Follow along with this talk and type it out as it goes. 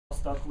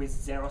postdoc with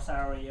zero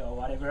salary or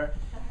whatever.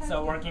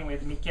 So working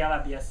with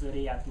Michela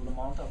Biasuti at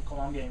Lamont of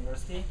Columbia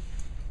University.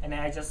 And then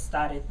I just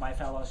started my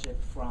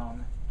fellowship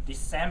from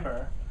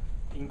December,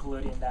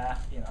 including the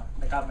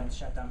government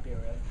shutdown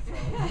period.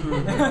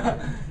 So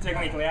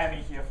technically I've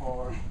been here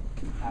for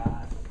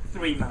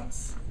 3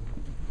 months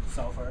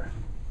so far.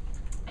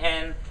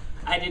 And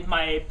I did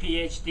my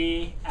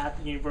PhD at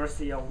the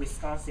University of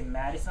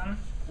Wisconsin-Madison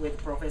with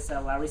Professor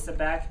Larissa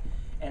Beck.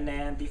 And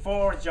then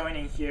before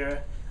joining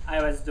here,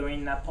 I was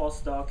doing a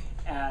postdoc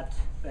at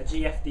the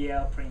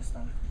GFDL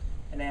Princeton.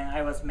 And then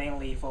I was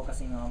mainly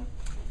focusing on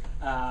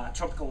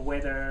tropical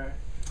weather,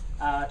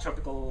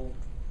 tropical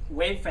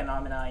wave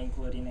phenomena,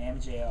 including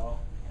MJO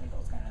and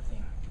those kind of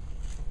things.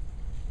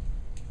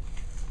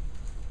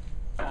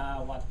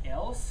 What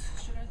else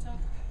should I talk?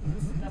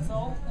 That's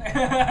all.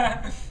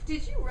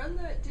 Did you run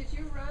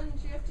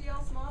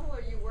GFDL's model,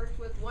 or you worked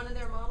with one of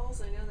their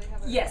models? I know they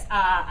have. Yes,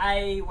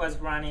 I was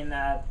running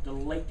the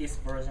latest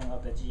version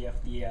of the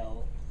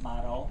GFDL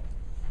model.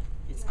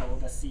 It's called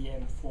the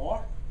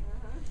CM4,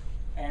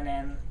 and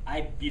then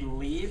I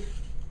believe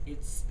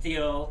it's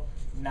still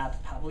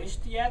not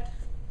published yet.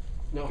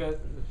 No,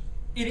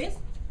 it is.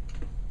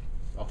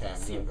 Okay,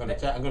 I'm going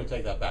to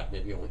take that back.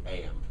 Maybe only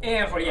AM.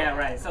 AM4, yeah,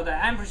 right. So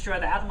I'm pretty sure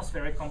the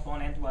atmospheric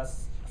component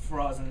was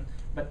frozen,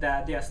 but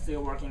they are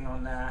still working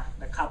on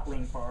the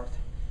coupling part.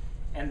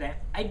 And then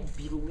I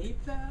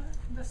believe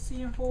the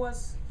CM4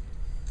 was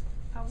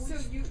published. So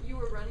you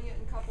were running it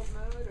in coupled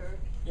mode, or?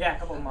 Yeah,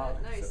 coupled mode.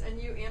 Nice. So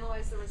and you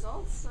analyzed the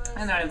results?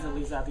 analyze the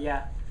result,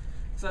 yeah.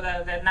 So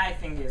the nice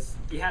thing is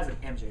it has an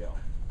MJO.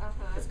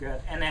 It's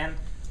good. And then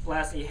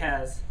plus it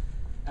has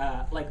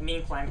like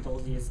mean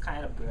climatology is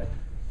kind of good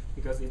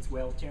because it's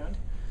well tuned,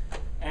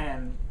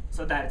 and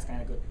so that is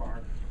kind of good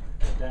part.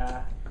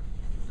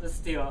 There's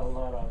still a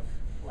lot of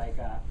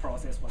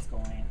process what's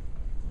going on.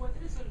 What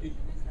resolution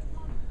is that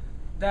one?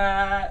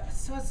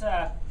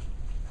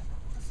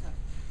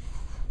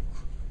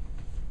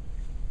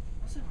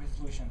 What's the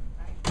resolution?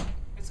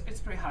 It's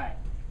pretty high.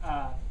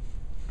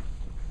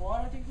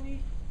 Quarter degree.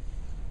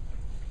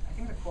 I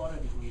think the quarter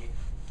degree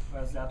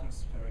was the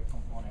atmospheric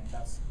component.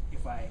 That's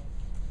if I.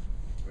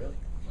 Really?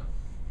 Wow.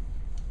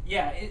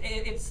 Yeah,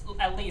 it's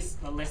at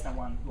least less than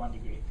one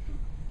degree.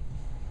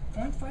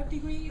 0.5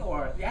 degree,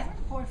 or I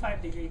think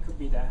 0.5 degree could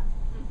be that.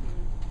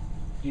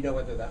 Do you know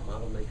whether that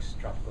model makes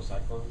tropical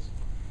cyclones?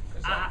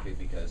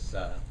 Because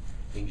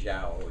Ming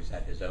Zhao always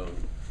had his own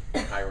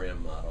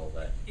high-rim model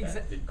that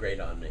did great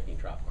on making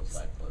tropical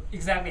cyclones.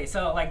 Exactly.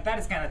 So that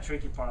is kind of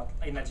tricky part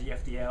in the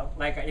GFDL.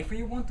 If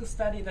you want to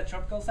study the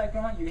tropical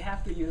cyclone, you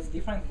have to use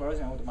different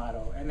version of the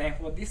model. And then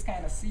for this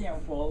kind of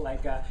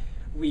CM4,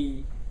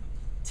 we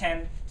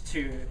tend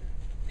to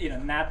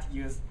not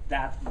use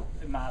that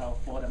model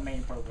for the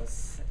main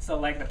purpose. So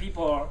the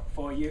people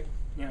for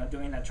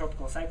doing the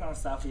tropical cyclone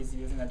stuff is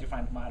using a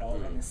different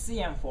model. And the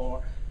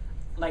CM4,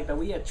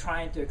 we are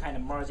trying to kind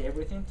of merge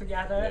everything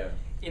together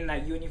in a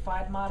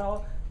unified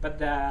model. But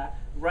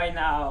right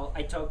now,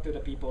 I talked to the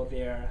people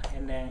there,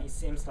 and then it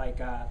seems like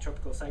a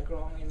tropical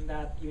cyclone in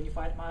that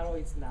unified model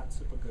is not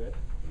super good.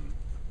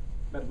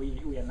 But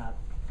we are not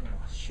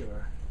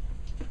sure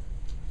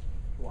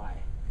why.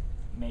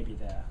 Maybe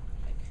the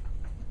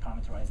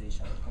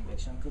parameterization of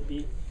convection could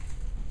be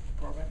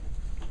a problem.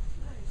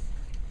 Nice.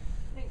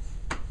 Thanks.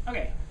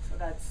 Okay, so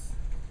that's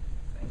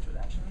the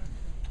introduction.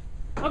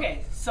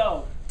 Okay,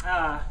 so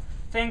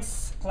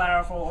thanks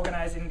Clara for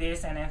organizing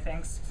this, and then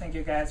thank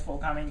you guys for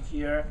coming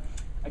here.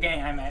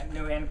 Again, I'm a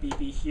new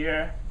NPP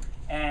here,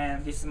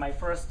 and this is my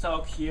first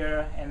talk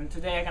here. And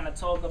today I'm gonna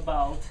talk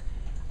about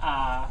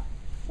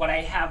what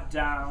I have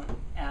done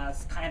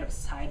as kind of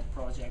side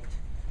project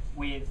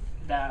with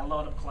a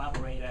lot of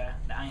collaborator,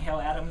 the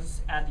Angel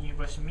Adams at the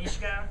University of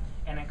Michigan,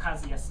 and then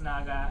Kazuya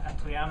Sunaga at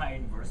Toyama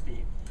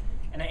University.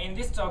 And in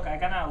this talk, I'm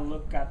gonna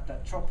look at the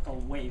tropical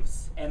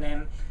waves, and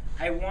then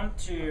I want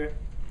to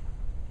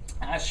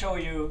show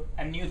you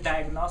a new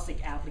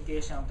diagnostic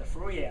application of the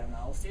Fourier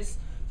analysis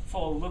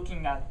for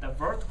looking at the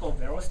vertical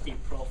velocity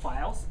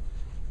profiles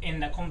in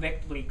the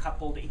convectively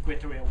coupled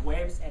equatorial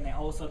waves, and then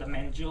also the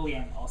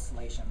Madden-Julian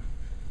oscillation.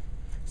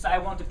 So I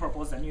want to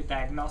propose a new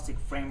diagnostic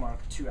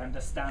framework to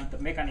understand the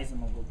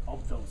mechanism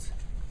of those.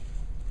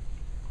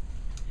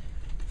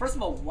 First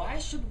of all, why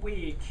should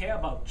we care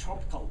about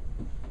tropical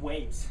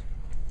waves?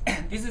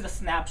 This is a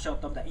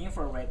snapshot of the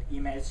infrared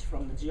image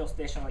from the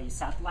geostationary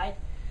satellite,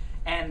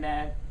 and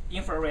the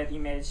infrared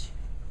image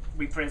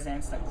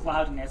represents the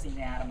cloudiness in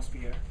the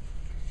atmosphere.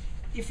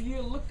 If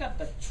you look at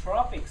the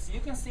tropics, you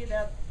can see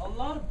that a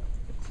lot of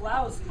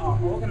clouds are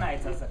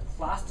organized as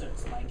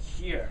clusters, like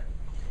here.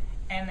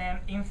 And then,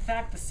 in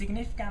fact, a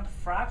significant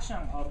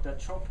fraction of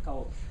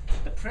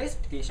the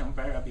precipitation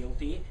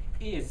variability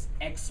is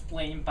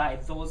explained by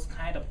those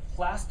kind of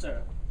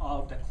cluster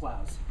of the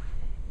clouds.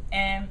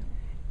 And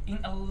in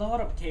a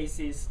lot of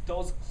cases,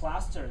 those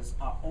clusters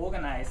are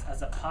organized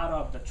as a part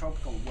of the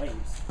tropical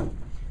waves.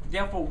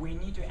 Therefore, we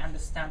need to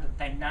understand the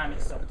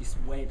dynamics of this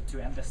wave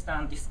to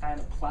understand this kind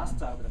of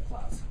cluster of the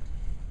clouds.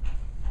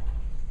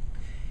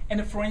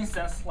 And for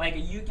instance,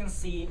 you can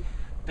see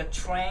the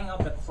trend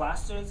of the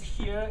clusters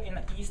here in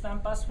the Eastern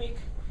Pacific,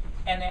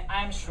 and then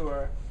I'm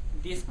sure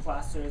these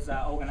clusters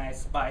are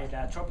organized by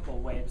the tropical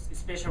waves,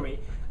 especially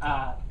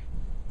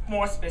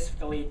more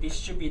specifically, this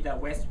should be the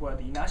westward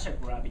inertial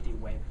gravity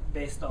wave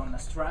based on the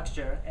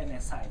structure and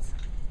the size.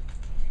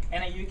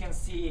 And then you can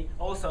see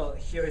also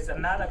here is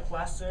another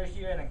cluster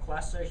here and a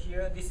cluster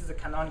here. This is a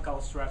canonical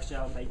structure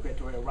of the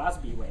equatorial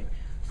Rossby wave.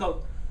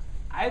 So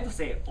I would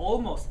say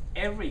almost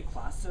every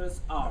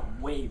clusters are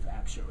wave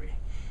actually.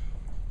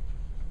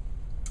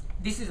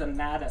 This is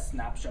another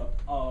snapshot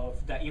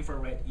of the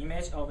infrared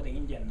image of the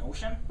Indian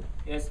Ocean.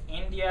 It's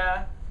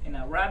India in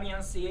the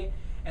Arabian Sea,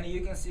 and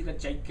you can see the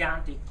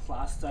gigantic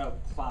cluster of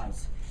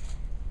clouds.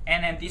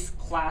 And then this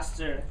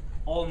cluster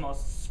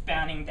almost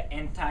spanning the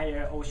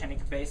entire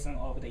oceanic basin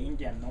of the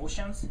Indian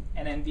Oceans.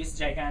 And then this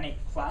gigantic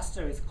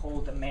cluster is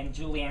called the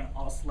Madden-Julian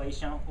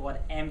Oscillation, or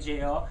the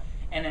MJO.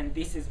 And then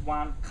this is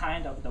one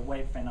kind of the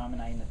wave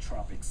phenomena in the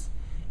tropics.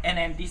 And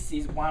then this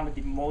is one of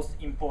the most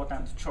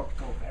important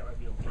tropical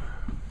variability.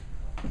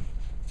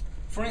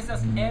 For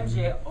instance,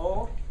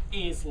 MJO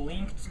is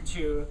linked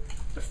to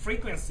the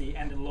frequency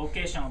and the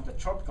location of the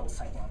tropical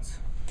cyclones.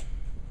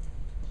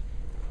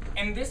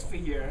 In this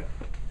figure,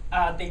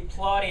 they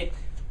plotted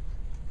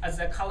as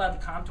a colored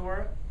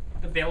contour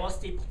the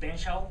velocity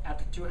potential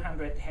at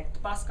 200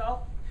 hectopascal,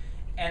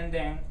 and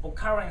then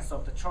occurrence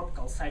of the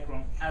tropical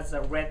cyclone as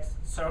a red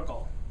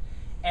circle.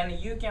 And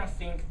you can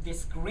think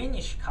this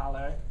greenish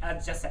color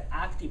as just an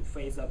active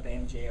phase of the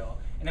MJO,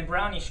 and the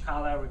brownish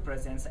color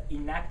represents the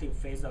inactive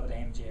phase of the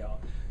MJO.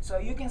 So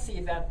you can see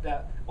that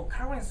the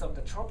occurrence of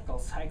the tropical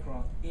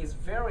cyclone is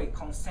very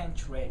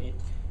concentrated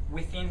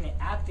within the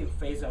active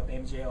phase of the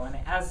MJO, and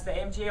as the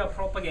MJO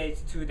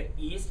propagates to the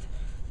east,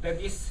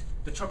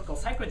 the tropical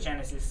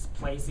cyclogenesis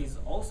place is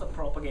also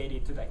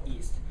propagated to the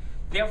east.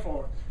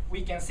 Therefore,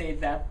 we can say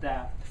that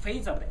the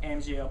phase of the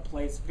MJO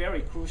plays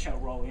very crucial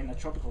role in the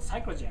tropical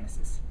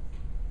cyclogenesis.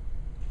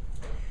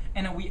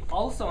 And we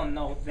also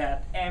know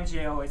that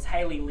MJO is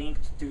highly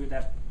linked to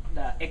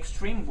the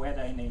extreme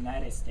weather in the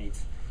United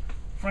States.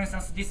 For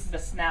instance, this is a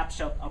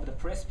snapshot of the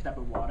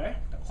precipitable water,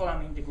 the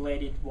column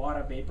integrated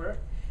water vapor.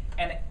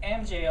 And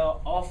MJO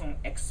often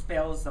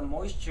expels the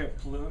moisture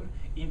plume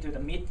into the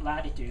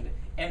mid-latitude,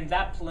 and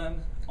that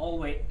plume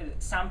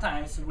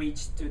sometimes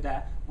reaches to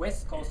the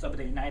west coast of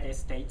the United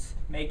States,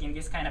 making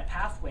this kind of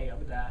pathway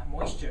of the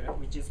moisture,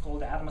 which is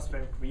called the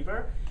atmospheric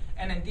river.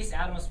 And then this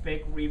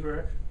atmospheric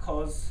river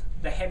causes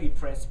the heavy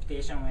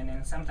precipitation and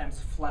then sometimes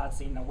floods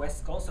in the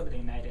west coast of the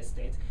United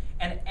States.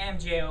 And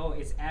MJO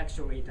is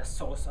actually the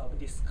source of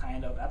this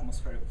kind of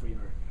atmospheric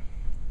river.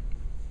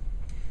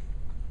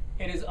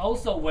 It is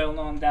also well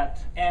known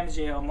that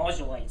MJO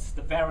modulates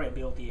the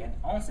variability and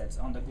onsets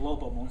on the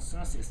global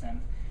monsoon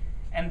system.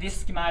 And this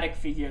schematic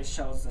figure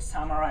shows the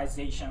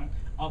summarization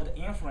of the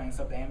influence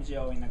of the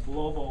MJO in the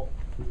global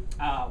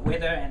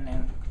weather and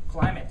then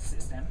climate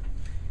system.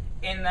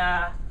 In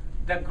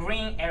the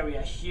green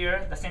area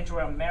here, the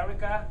Central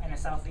America and the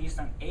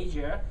Southeastern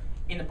Asia,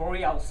 in the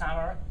boreal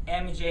summer,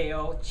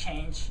 MJO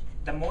change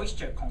the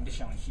moisture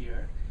condition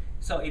here.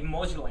 So it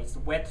modulates the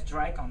wet,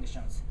 dry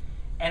conditions.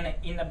 And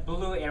in the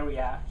blue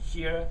area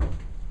here,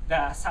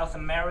 the South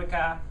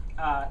America,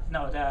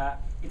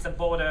 it's a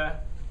border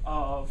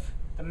of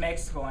the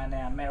Mexico and the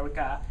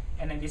America,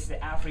 and then this is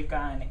the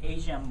Africa and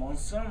Asian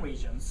monsoon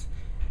regions.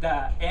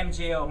 The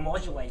MJO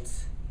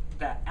modulates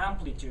the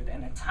amplitude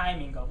and the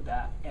timing of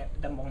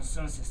the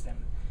monsoon system.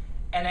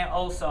 And then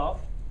also,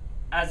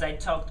 as I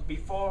talked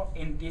before,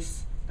 in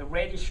the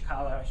reddish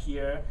color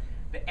here,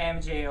 the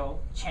MJO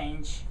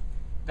change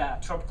the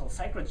tropical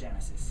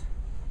cyclogenesis.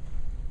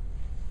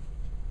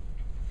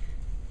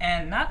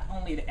 And not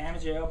only the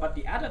MJO, but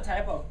the other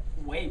type of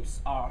waves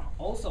are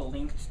also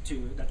linked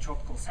to the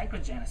tropical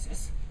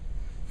cyclogenesis.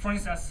 For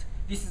instance,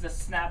 this is a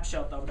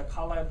snapshot of the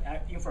colored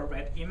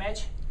infrared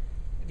image.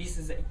 This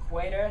is the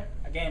equator.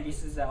 Again,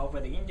 this is over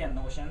the Indian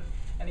Ocean.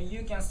 And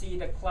you can see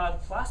the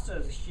cloud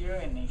clusters here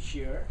and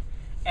here.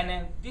 And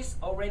then this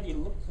already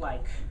looked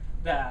like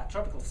the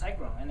tropical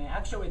cyclone. And then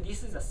actually,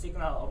 this is a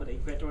signal of the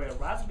equatorial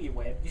Rossby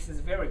wave. This is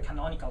a very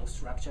canonical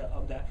structure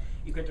of the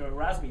equatorial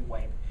Rossby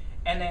wave.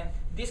 And then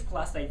this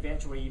cluster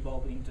eventually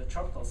evolved into a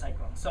tropical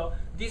cyclone. So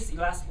this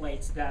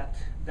illustrates that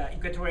the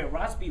equatorial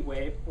Rossby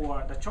wave,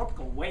 or the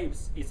tropical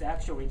waves, is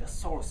actually the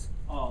source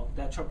of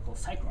the tropical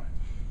cyclone.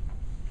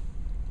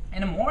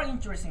 And more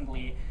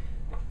interestingly,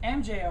 the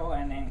MJO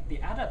and then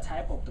the other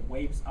type of the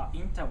waves are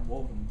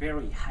interwoven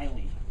very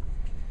highly.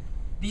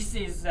 This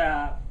is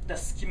the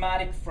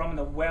schematic from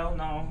the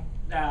well-known,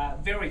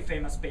 very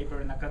famous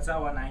paper,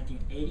 Nakazawa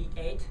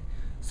 1988.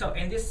 So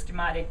in this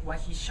schematic, what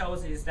he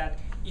shows is that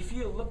if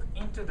you look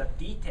into the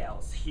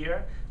details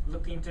here,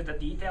 look into the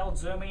detail,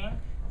 zoom in,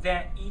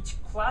 then each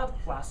cloud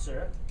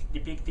cluster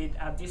depicted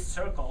at this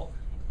circle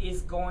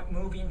is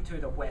moving to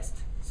the west.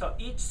 So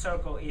each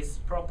circle is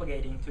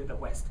propagating to the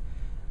west.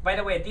 By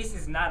the way, this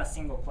is not a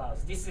single cloud.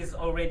 This is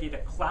already the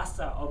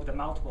cluster of the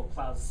multiple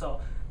clouds.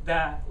 So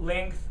the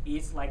length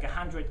is like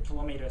 100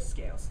 kilometer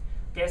scales.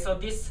 Okay, so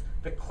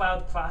the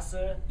cloud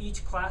cluster,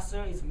 each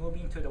cluster is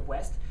moving to the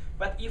west.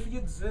 But if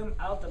you zoom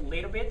out a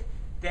little bit,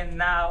 then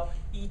now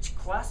each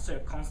cluster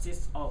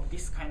consists of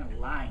this kind of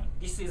line.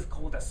 This is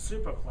called a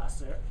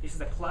supercluster. This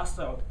is a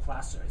cluster of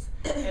clusters.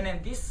 And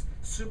then this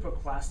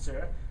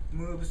supercluster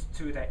moves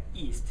to the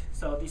east.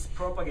 So this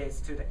propagates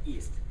to the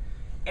east.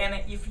 And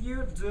if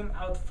you zoom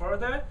out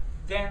further,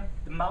 then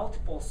the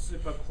multiple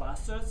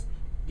superclusters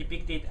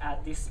depicted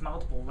at these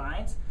multiple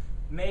lines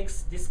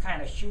makes this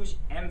kind of huge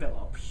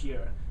envelope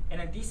here. And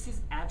then this is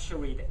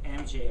actually the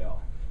MJO.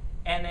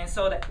 And then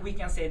so that we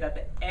can say that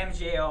the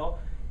MJO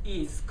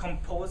is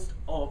composed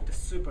of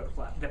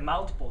the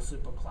multiple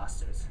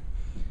superclusters.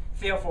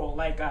 Therefore,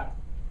 like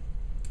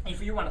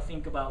if you want to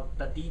think about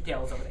the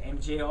details of the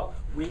MJO,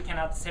 we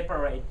cannot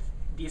separate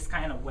this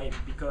kind of wave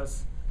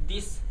because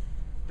this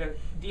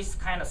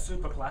kind of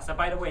supercluster.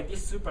 By the way,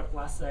 this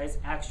supercluster is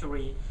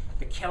actually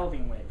the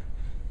Kelvin wave.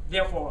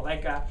 Therefore,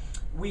 like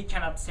we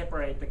cannot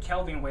separate the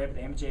Kelvin wave,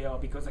 the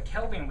MJO, because the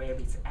Kelvin wave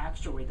is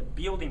actually the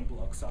building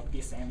blocks of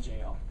this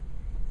MJO.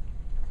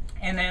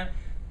 And then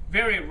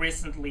very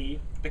recently,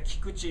 the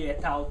Kikuchi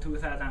et al.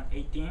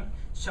 2018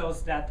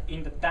 shows that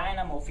in the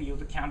dynamo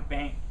field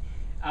campaign,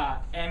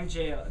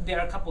 MJO, there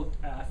are a couple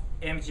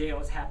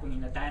MJOs happening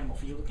in the dynamo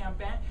field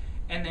campaign,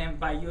 and then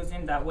by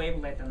using the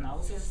wavelet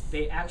analysis,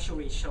 they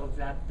actually showed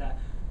that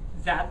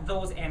that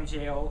those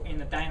MJO in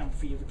the dynamo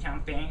field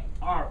campaign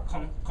are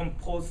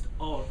composed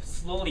of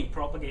slowly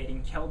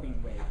propagating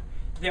Kelvin wave.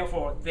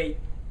 Therefore, they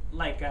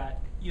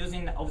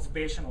using the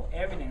observational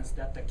evidence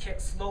that the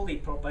slowly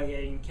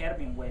propagating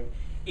Kelvin wave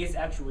is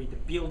actually the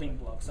building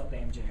blocks of the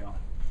MJO.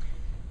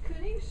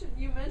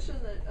 You mentioned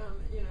that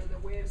the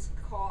waves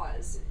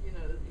cause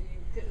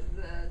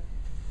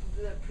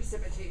the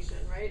precipitation,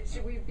 right?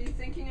 Should we be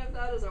thinking of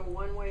that as a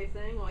one-way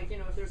thing, like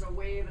if there's a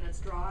wave and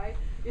it's dry,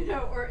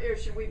 or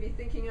should we be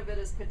thinking of it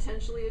as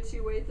potentially a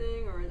two-way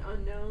thing or an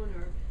unknown,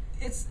 or?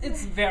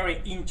 It's very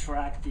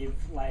interactive,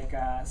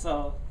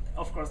 so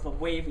of course the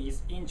wave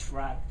is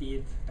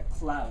interactive, the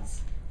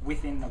clouds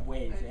within the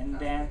wave, and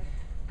then.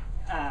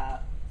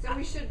 So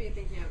we should be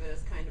thinking of it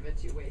as kind of a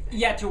two-way thing.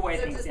 Yeah, two-way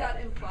thing. things. So does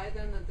that imply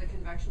then that the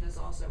convection is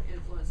also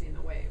influencing the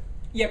wave?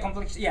 Yeah,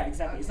 yeah,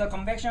 exactly. Okay. So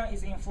convection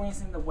is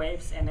influencing the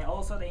waves, and then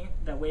also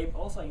the wave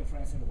also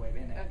influencing the wave.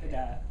 And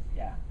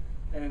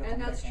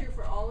and that's true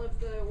for all of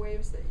the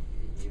waves that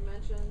you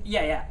mentioned?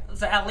 Yeah.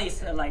 So at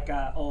least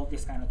all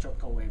these kind of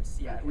tropical waves,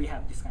 we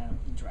have this kind of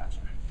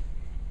interaction.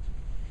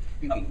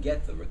 You can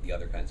get the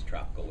other kinds of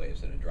tropical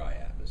waves in a dry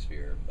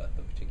atmosphere, but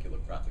the particular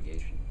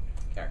propagation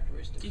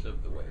characteristics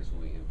of the waves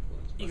will be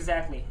influenced by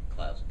exactly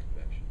clouds and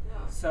convection.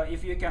 Yeah. So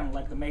if you can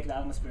make the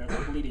atmosphere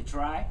completely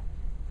dry,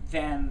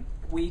 then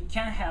we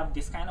can have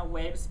this kind of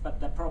waves, but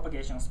the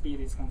propagation speed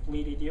is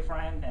completely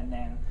different, and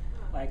then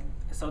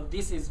so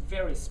this is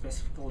very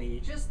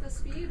specifically just the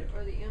speed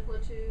or the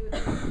amplitude?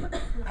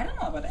 I don't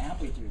know about the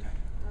amplitude.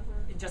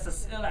 It just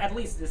at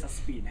least there's a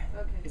speed.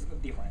 Okay. It's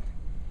different.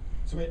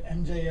 So wait,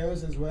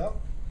 MJOs as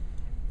well?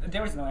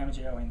 There is no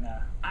MJO in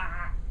the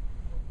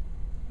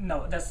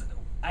no, that's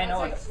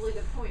actually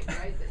the point,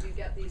 right? That you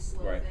get these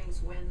slow Right.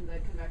 things when the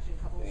convection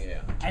couples.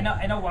 Yeah. I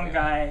know one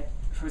guy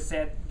who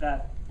said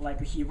that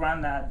he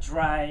ran a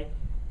dry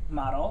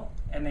model,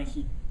 and then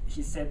he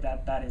said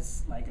that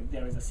is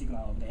there is a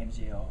signal of the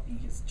MJO in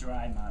his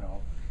dry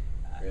model.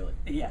 Really?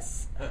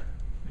 Yes.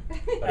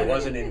 But it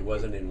wasn't in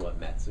what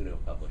Matsuno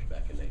published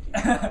back in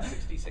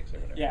 1966 or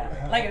whatever.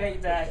 Yeah, right?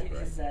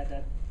 he said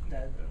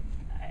that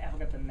I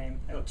forgot the name.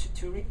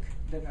 Turik,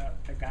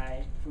 the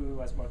guy who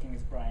was working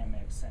with Brian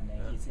Mapes, and then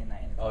he's in.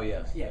 Oh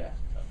yes. Yeah.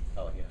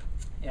 Oh yeah.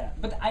 Yeah,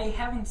 but I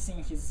haven't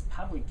seen his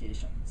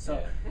publication,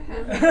 so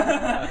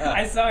Yeah.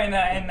 I saw in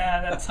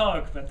the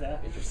talk, but.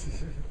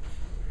 Interesting.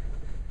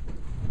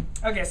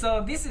 Okay,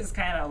 so this is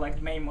kind of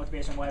the main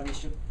motivation why we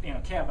should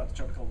care about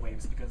tropical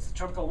waves, because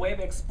tropical wave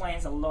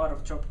explains a lot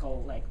of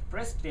tropical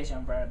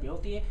precipitation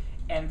variability,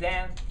 and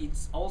then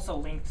it's also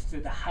linked to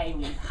the high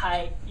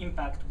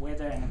impact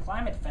weather and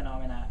climate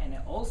phenomena, and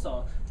then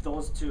also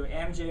those two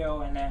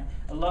MJO and then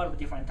a lot of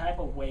different type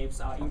of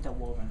waves are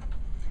interwoven.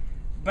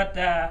 But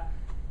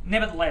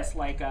nevertheless,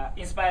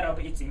 in spite of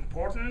its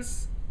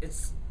importance,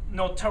 it's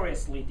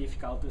notoriously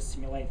difficult to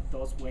simulate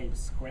those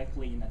waves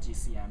correctly in a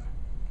GCM.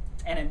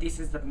 And this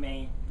is the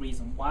main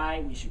reason why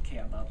we should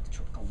care about the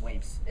tropical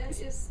waves. And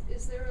is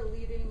there a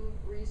leading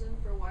reason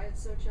for why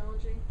it's so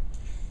challenging?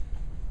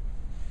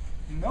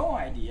 No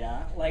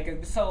idea.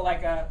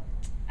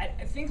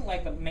 I think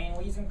the main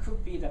reason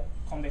could be the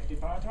convective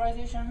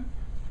parameterization,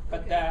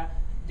 but Okay.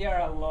 there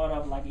are a lot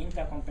of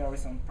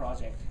intercomparison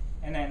projects,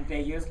 and then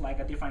they use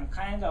a different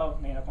kind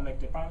of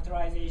convective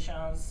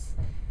parameterizations,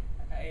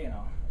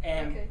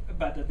 and Okay.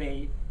 but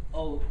they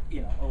all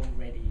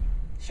already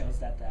shows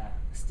that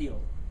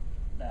still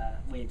the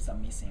waves are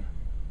missing.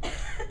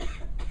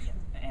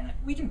 And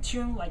we can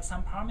tune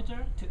some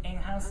parameter to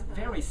enhance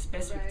very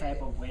specific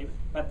type of wave,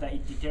 but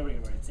it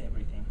deteriorates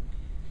everything.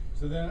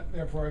 So then,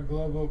 therefore, a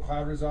global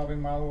cloud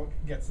resolving model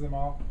gets them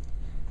all?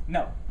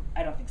 No,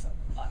 I don't think so.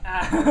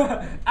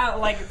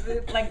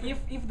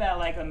 If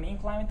the mean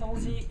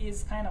climatology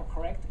is kind of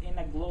correct in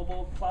a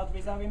global cloud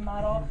resolving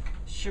model,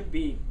 should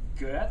be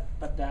good,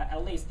 but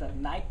at least the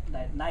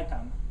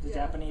Nikon, the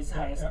Japanese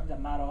highest the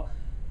model,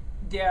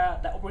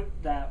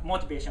 the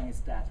motivation is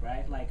that,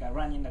 right? Like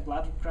running the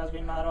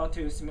Crosby model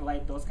to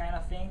simulate those kind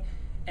of thing,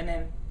 and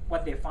then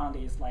what they found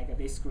is like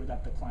they screwed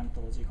up the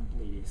climatology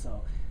completely.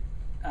 So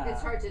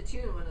it's hard to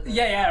tune one of those.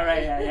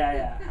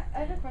 Yeah. I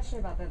have a question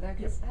about that though,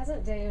 because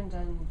hasn't Dayon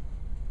done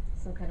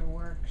some kind of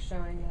work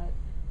showing that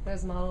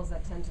those models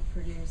that tend to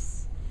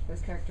produce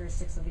those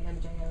characteristics of the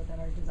MJO that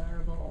are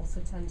desirable also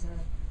tend to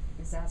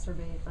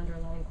exacerbate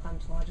underlying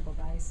climatological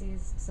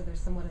biases? So there's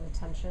somewhat of a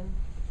tension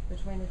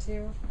between the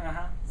two.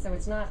 So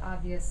it's not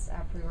obvious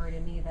a priori to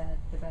me that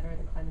the better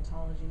the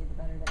climatology,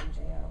 the better the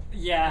MJO.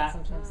 Yeah. But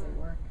sometimes they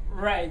work.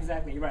 Right,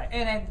 exactly, right.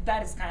 And then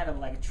that is kind of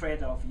like a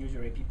trade-off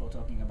usually people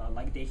talking about.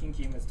 Like Dae-Hyun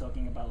Kim is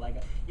talking about,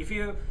 like if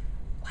you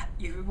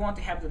want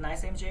to have the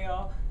nice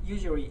MJO,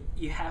 usually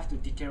you have to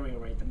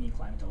deteriorate the mean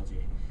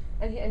climatology.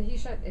 And he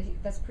showed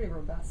that's pretty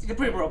robust. It's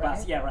pretty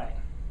robust, right? yeah, right.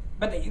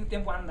 But you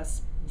then want a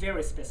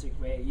very specific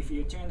way. If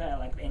you turn the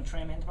like the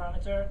entrainment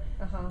parameter,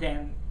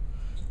 then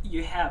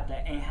you have the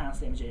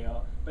enhanced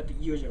MJO, but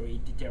usually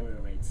it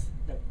deteriorates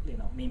the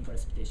mean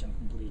precipitation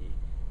completely,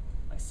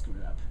 like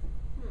screwed up.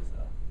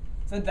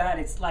 So that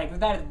is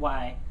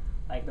why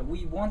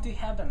we want to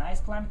have the nice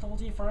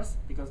climatology first,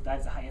 because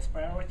that's the highest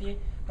priority.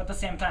 But at the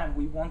same time,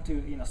 we want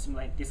to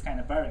simulate this kind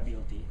of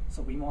variability.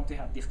 So we want to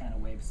have this kind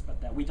of waves,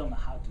 but we don't know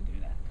how to do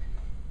that.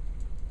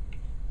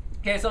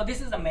 Okay, so this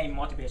is the main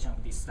motivation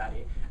of this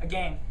study.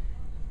 Again,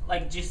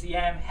 like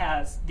GCM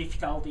has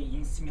difficulty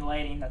in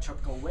simulating the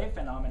tropical wave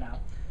phenomena.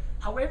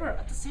 However,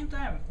 at the same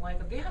time,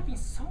 like there have been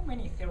so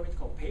many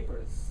theoretical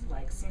papers,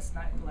 like since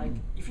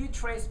if you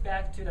trace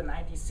back to the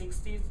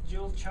 1960s,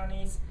 Jules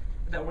Cherney's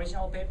the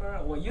original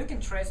paper, or you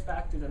can trace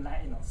back to the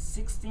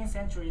 16th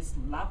century's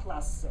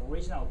Laplace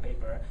original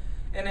paper,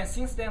 and then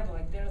since then,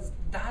 like there's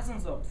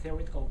dozens of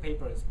theoretical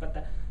papers,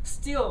 but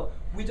still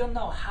we don't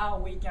know how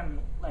we can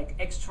like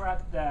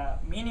extract the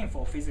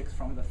meaningful physics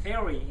from the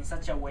theory in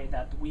such a way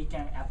that we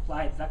can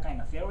apply that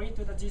kind of theory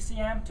to the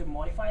GCM to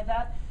modify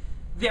that.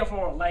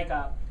 Therefore, like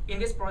in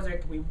this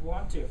project, we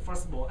want to,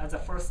 first of all, as a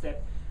first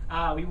step,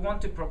 we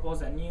want to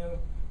propose a new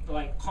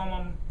like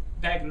common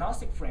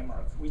diagnostic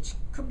framework, which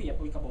could be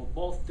applicable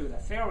both to the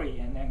theory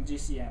and then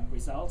GCM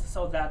results,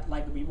 so that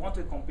like we want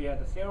to compare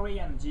the theory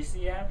and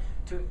GCM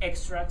to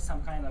extract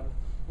some kind of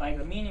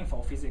like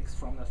meaningful physics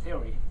from the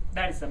theory.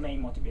 That is the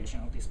main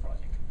motivation of this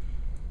project.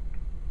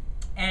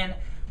 And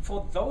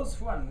for those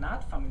who are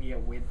not familiar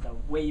with the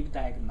wave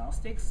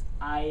diagnostics,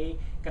 I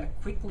can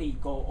quickly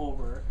go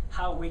over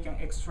how we can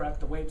extract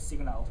the wave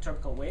signal,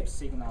 tropical wave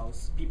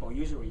signals people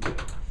usually do.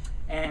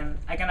 And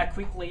I'm gonna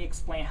quickly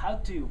explain how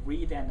to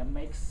read and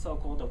make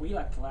so-called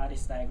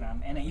Wheeler-Lattice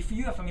diagram. And if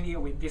you are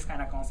familiar with this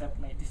kind of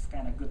concept, like this is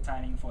kind of good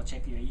timing for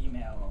check your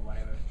email or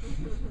whatever.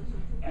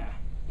 Yeah.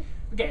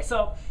 Okay,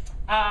 so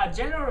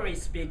generally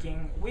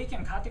speaking, we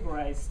can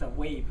categorize the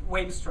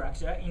wave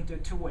structure into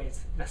two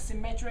ways: the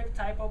symmetric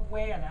type of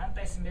wave and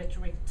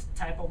anti-symmetric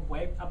type of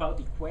wave about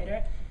the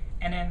equator.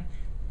 And then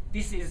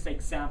this is the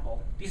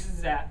example. This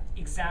is the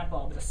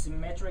example of the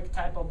symmetric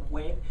type of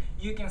wave.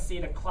 You can see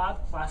the cloud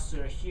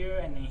cluster here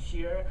and then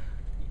here,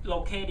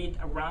 located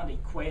around the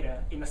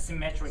equator in a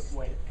symmetric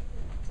way.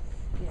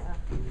 Yeah.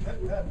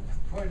 That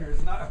pointer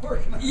is not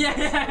working.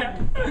 Yeah.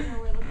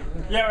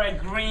 Yeah, right.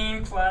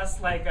 Green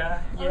plus like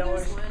a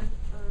yellowish. There's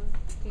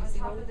one on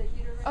top of the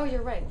heater. Oh,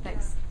 you're right.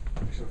 Thanks.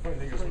 Actually, the funny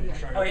thing is when you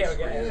shine Oh, yeah, the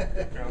screen,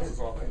 okay. it bounces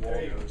off the wall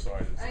the other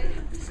side.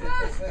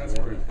 That's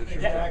where it should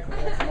exactly.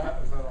 That's not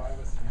as though I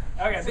was.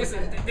 Okay,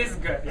 this is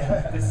good.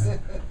 Yeah, this is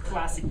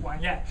classic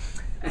one. Yeah.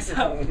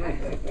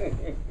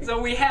 So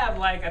we have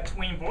like a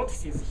twin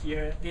vortices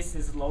here. This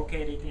is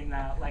located in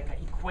like a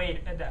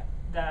equator,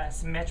 the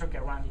symmetric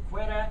around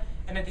equator,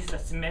 and then this is a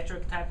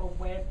symmetric type of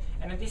wave,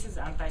 and then this is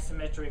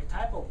anti-symmetric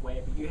type of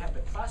wave. You have the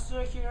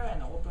cluster here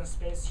and an open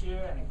space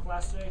here, and a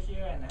cluster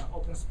here and an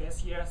open space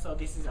here. So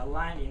this is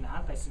aligned in an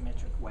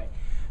anti-symmetric way.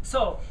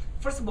 So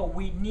first of all,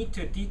 we need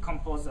to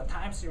decompose the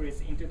time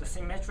series into the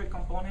symmetric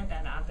component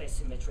and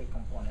anti-symmetric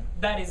component.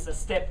 That is the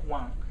step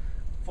one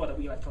for the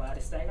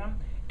Wheeler-Lattice diagram.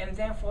 And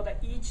then for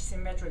each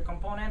symmetric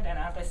component and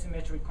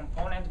anti-symmetric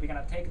component, we're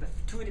gonna take the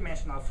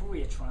two-dimensional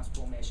Fourier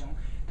transformation.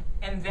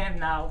 And then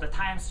now the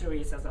time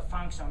series as a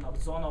function of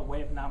zonal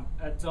wave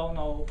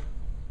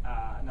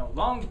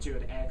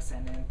longitude x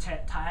and then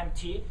time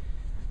t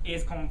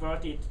is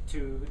converted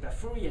to the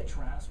Fourier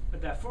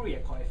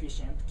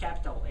coefficient,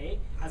 capital A,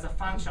 as a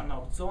function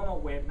of zonal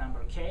wave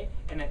number k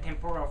and a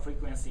temporal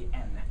frequency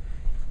n.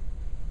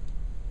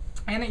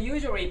 And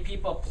usually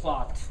people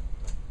plot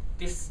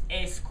this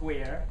A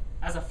square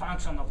as a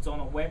function of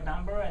zonal wave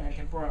number and a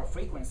temporal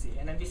frequency,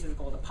 and then this is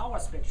called the power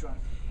spectrum.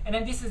 And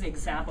then this is an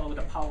example of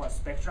the power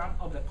spectrum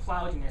of the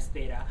cloudiness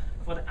data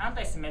for the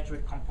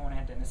anti-symmetric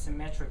component and the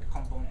symmetric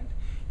component.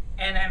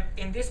 And then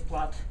in this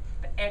plot,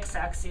 the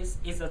x-axis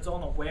is the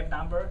zonal wave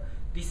number.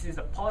 This is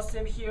a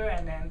positive here,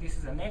 and then this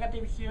is a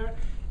negative here.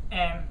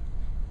 And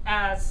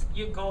as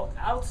you go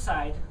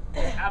outside,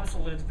 the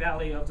absolute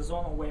value of the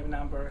zonal wave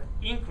number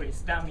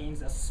increase. That means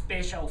the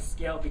spatial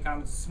scale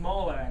becomes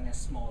smaller and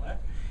smaller.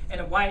 And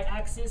the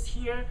y-axis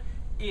here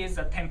is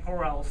a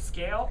temporal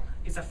scale.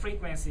 It's a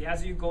frequency.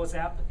 As you goes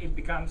up, it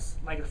becomes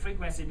like the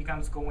frequency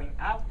becomes going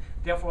up.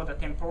 Therefore, the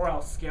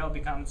temporal scale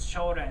becomes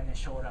shorter and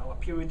shorter, or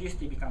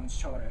periodicity becomes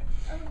shorter.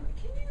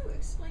 Can you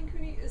explain,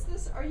 Kuni,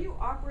 are you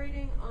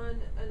operating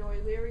on an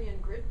Eulerian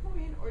grid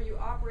point, or are you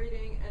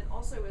operating, and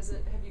also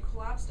have you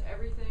collapsed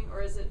everything,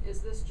 or is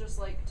this just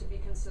like to be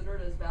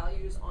considered as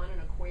values on an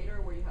equator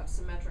where you have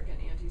symmetric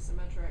and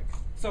anti-symmetric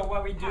So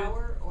what we do,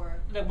 power, or?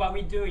 what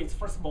we do is,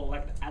 first of all,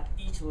 like at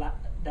each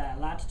the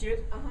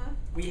latitude,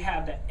 we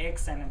have the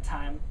x and the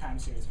time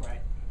series, right?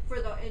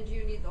 And do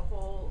you need the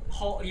whole?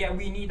 Yeah,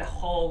 we need the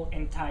whole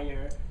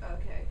entire.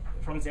 Okay.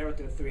 From 0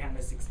 to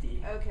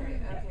 360. Okay,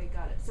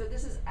 got it. So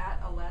this is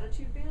at a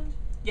latitude band?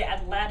 Yeah,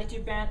 at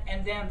latitude band,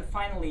 and then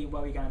finally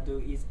what we're gonna do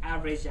is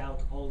average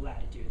out all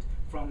latitude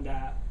from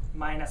the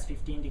minus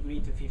 15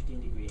 degree to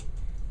 15 degree.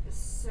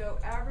 So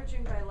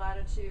averaging by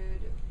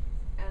latitude,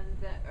 and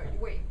then,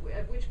 wait,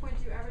 at which point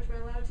do you average by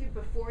latitude?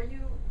 Before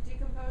you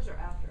decompose or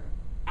after?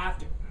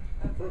 After.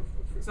 Okay.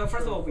 So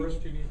first of all, you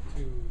need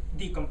to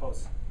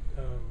decompose.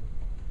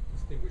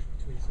 Distinguish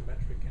between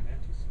symmetric and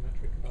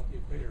anti-symmetric about the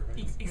equator,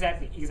 right?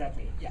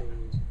 Exactly, yeah. So,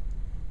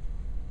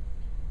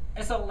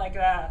 and so like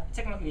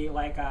technically,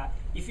 like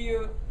if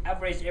you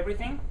average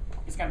everything,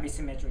 it's gonna be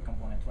symmetric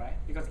component, right?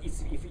 Because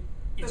it's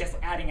just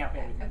adding up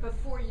everything.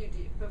 Before you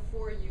do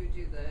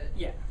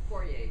the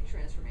Fourier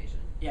transformation.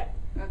 Yeah.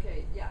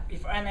 Okay. Yeah.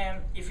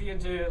 If you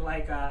do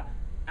like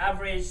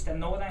average the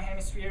northern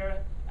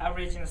hemisphere,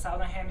 average in the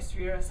southern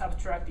hemisphere,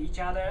 subtract each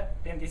other,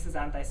 then this is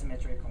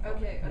anti-symmetric component.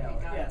 Okay.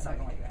 Got it. Yeah,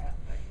 something like that.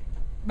 Okay.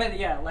 But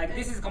yeah, like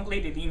this is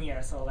completely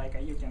linear, so like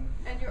you can.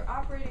 And you're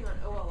operating on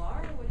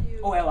OLR. What do you?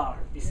 OLR.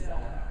 This is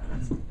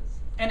OLR.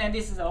 And then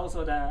this is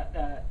also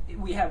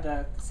we have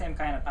the same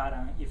kind of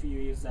pattern if you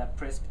use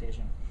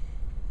precipitation.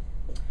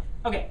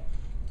 Okay,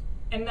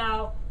 and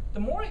now the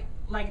more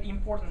like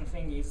important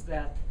thing is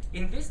that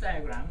in this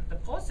diagram, the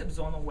positive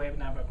zonal wave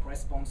number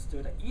corresponds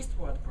to the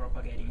eastward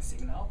propagating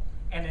signal,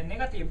 and the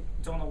negative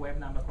zonal wave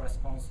number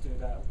corresponds to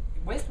the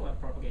westward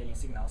propagating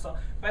signal. So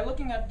by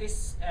looking at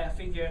this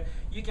figure,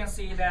 you can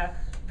see that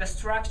the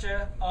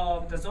structure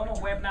of the zonal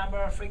wave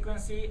number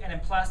frequency and then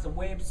plus the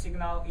wave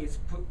signal is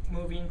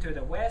moving to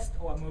the west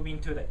or moving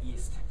to the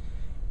east.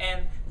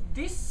 And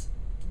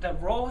the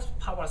raw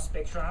power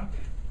spectrum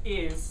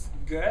is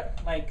good.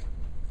 Like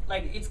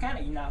it's kind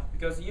of enough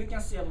because you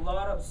can see a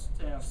lot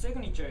of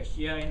signature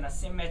here in a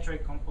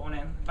symmetric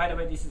component. By the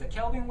way, this is a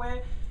Kelvin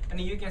wave. And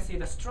you can see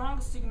the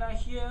strong signal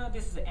here.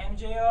 This is the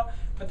MJO,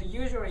 but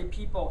usually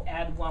people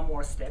add one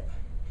more step.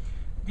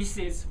 This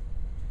is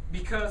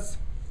because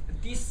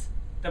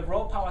the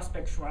raw power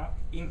spectrum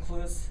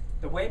includes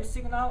the wave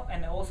signal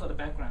and also the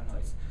background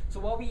noise. So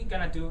what we're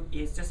gonna do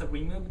is just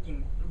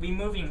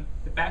removing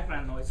the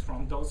background noise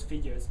from those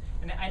figures.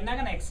 And I'm not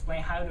gonna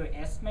explain how to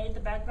estimate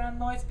the background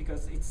noise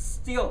because it's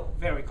still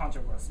very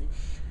controversial.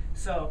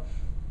 So,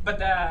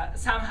 but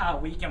somehow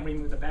we can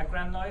remove the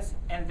background noise,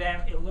 and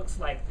then it looks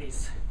like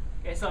this.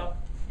 Okay, so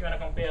you want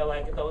to compare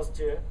like those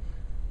two.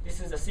 This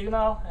is the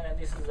signal, and then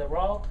this is the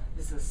raw.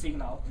 This is the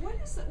signal. What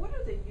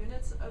are the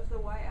units of the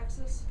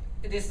y-axis?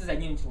 This is a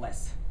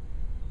unitless,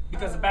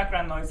 because the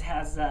background noise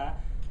has of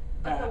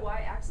the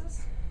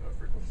y-axis.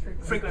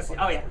 Frequency.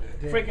 Oh yeah,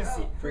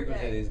 frequency.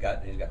 Frequency. He's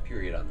got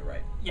period on the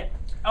right. Yeah.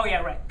 Oh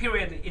yeah, right.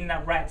 Period in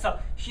the right. So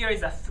here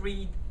is a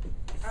three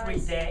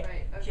day.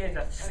 Right. Okay. Here is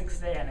a 6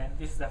 day, and then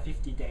this is a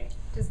 50 day.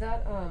 Does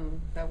that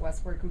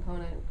westward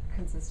component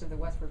consist of the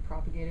westward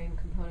propagating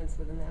components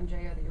within the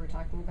MJO that you were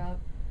talking about?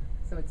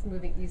 So it's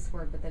moving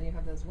eastward, but then you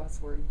have those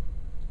westward.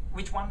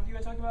 Which one you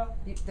were talking about?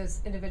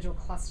 Those individual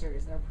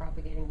clusters that are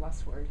propagating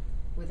westward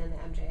within the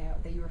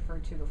MJO that you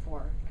referred to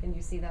before. Can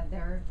you see that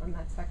there on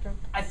that spectrum?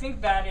 I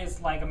think that is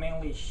like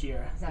mainly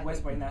here, Exactly. the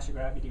westward inertial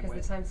gravity wave.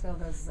 Because the time scale of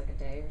those is like a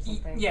day or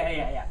something.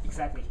 Yeah,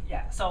 exactly.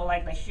 Yeah. So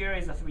like here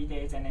is a 3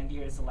 days, and then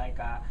here is like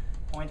a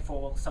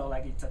 0.4. So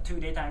like it's a 2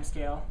 day time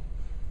scale.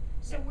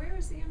 So where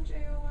is the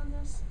MJO on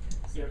this?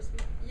 Here.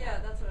 Yeah,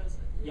 that's what I was.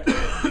 Yeah.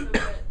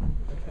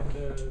 And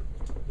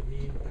the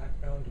mean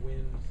background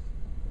wind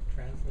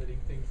translating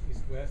things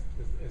east-west,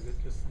 is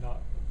it just not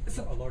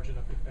a large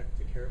enough effect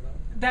to care about?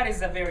 That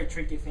is a very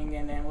tricky thing,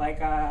 and then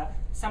like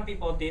some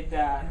people did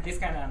this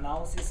kind of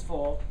analysis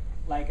for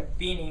like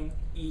binning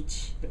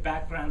the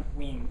background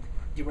wind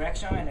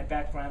direction and the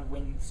background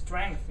wind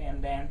strength,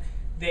 and then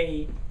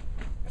they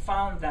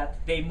found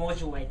that they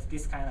modulate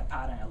this kind of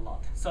pattern a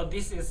lot. So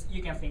this is,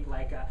 you can think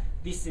like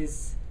this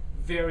is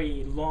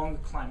very long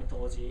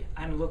climatology.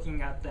 I'm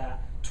looking at the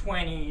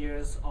 20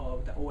 years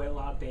of the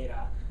OLR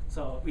data,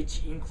 so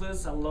which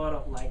includes a lot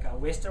of like a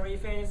westerly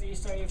phase,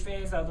 easterly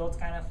phase, or those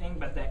kind of thing,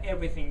 but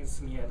everything is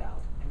smeared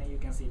out, and then you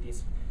can see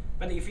this.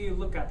 But if you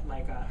look at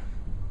like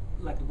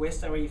the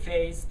westerly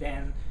phase,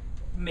 then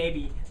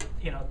maybe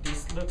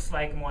this looks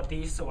like more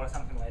this or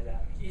something like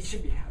that. It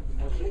should be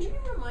Can you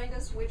remind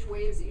us which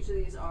waves each of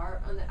these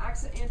are? On the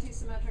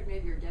anti-symmetric,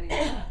 maybe you're getting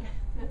it.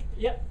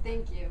 Yep.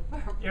 Thank you.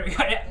 Here we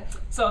go. Yeah.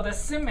 So the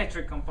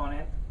symmetric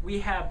component, we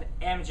have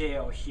the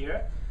MJO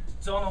here,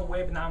 zonal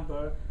wave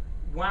number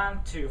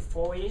 1 to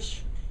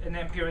 4-ish, and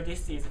then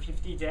periodicity is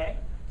 50J.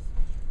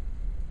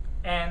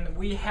 And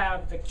we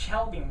have the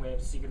Kelvin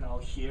wave signal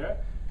here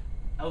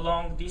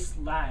along this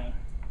line.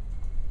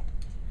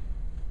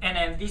 And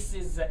then this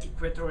is the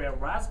equatorial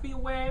Rossby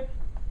wave.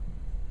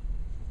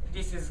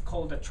 This is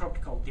called the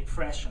tropical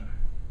depression.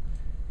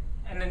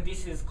 And then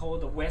this is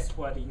called the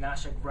westward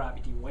inertial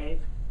gravity wave.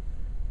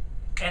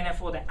 And then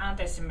for the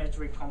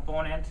antisymmetric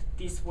component,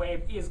 this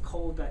wave is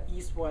called the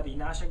eastward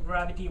inertial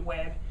gravity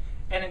wave.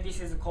 And then this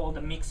is called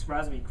the mixed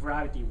Rossby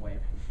gravity wave.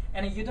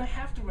 And you don't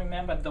have to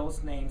remember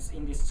those names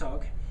in this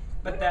talk.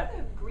 But what are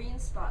the green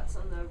spots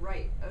on the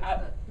right of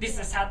the... This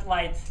is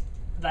satellite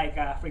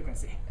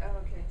frequency. Oh,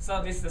 okay.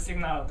 So this is the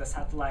signal of the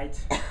satellite.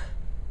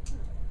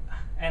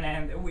 And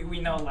then we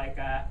know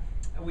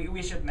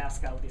we should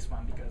mask out this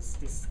one because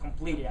this is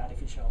completely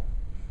artificial.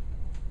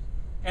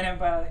 And then,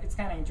 but it's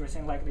kind of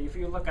interesting. Like if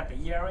you look at the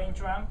ear range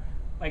drum,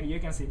 like you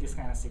can see this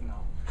kind of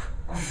signal.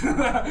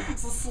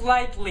 So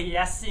slightly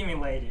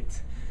assimilated.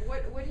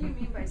 What do you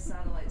mean by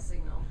satellite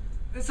signal?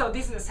 So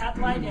this is a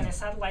satellite, and a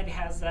satellite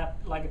has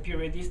like a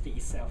periodicity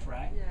itself,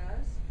 right?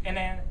 Yes. And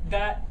then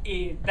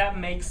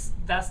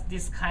that's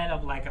this kind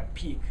of like a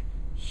peak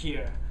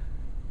here,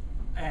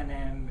 and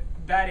then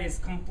that is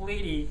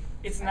completely.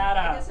 It's not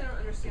I guess I don't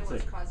understand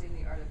what's like causing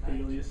the artifact.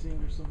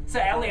 aliasing or something? So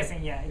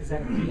aliasing, yeah,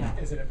 exactly. Yeah.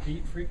 Is it a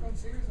beat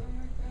frequency or something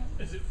like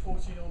that? Is it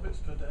 14 orbits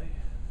per day?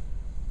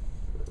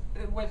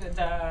 With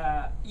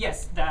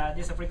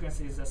this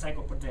frequency is a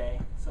cycle per day.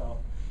 So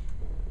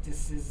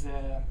this is.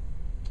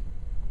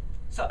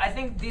 So I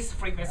think this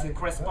frequency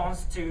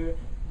corresponds to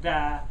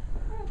the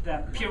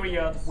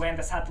period when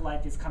the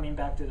satellite is coming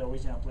back to the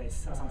original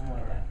place or something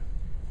like that.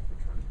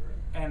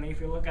 And if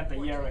you look at the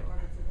 14 year, orbits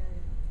a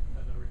day.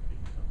 And a repeat.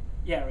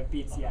 yeah,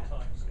 repeats, yeah,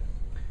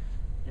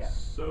 yeah.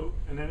 So,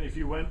 and then if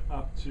you went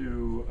up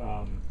to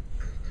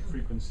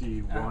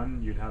frequency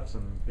 1, you'd have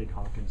some big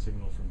honking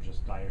signal from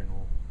just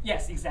diurnal.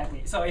 Yes,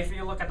 exactly. So if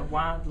you look at the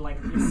one, like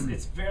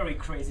it's very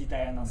crazy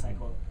diurnal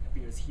cycle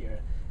appears here,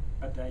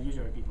 but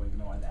usually people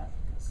ignore that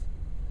because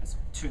it's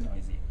too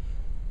noisy.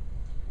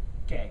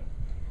 Okay,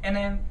 and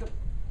then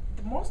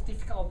the most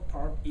difficult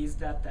part is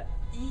that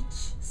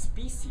each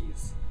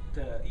species,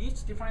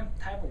 each different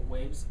type of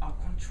waves are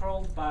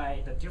controlled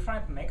by the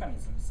different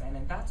mechanisms,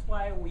 and that's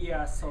why we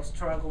are so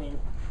struggling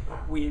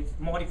with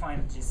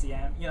modifying the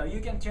GCM. You know, you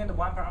can tune the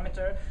one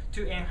parameter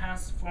to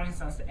enhance, for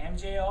instance, the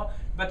MJO,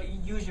 but it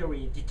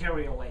usually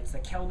deteriorates the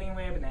Kelvin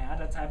wave and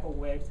other type of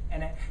waves.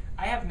 And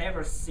I have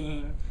never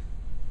seen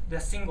the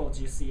single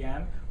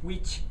GCM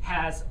which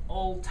has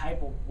all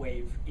type of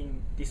wave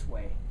in this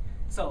way.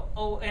 So,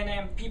 and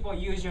then people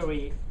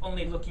usually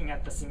only looking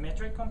at the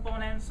symmetric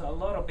component. So a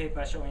lot of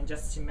people are showing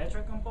just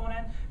symmetric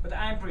component, but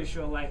I'm pretty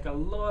sure like a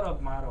lot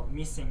of model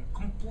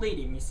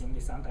completely missing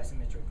this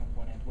anti-symmetric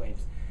component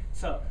waves.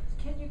 So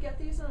Can you get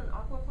these on an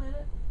aqua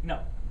planet? no.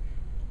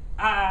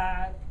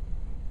 I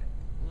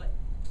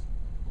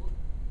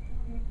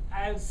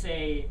would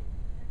say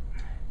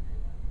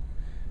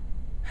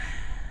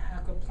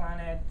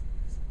aquaplanet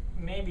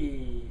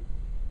maybe.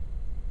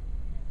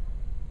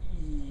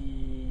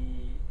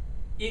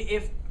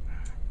 If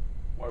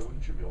Why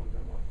wouldn't you be able to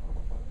get one on a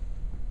planet?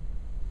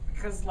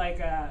 because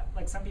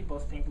like some people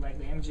think like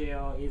the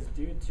MJO is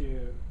due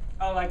to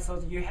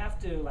so you have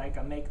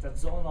to make the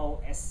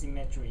zonal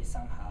asymmetry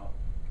somehow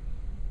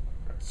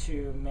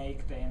to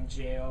make the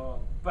MJO,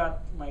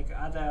 but like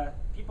other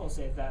people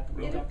say that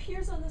we It don't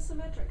appears on the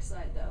symmetric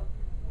side though.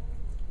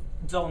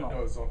 zonal.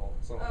 No, it's zonal.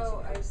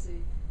 Oh, I see.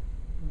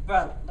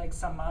 But like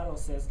some model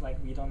says like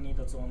we don't need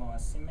the zonal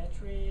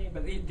asymmetry,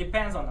 but it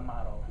depends on the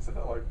model. Isn't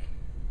that like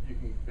you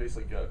can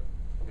basically get?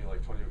 I mean,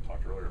 like Tony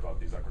talked earlier about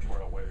these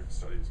equatorial wave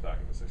studies back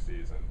in the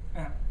 '60s,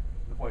 and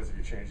the point is if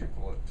you change the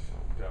equivalent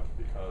depth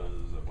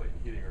because of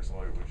latent heating or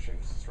something, which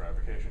changes the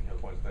stratification, the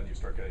point is then you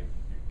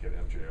get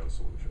MJO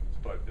solutions.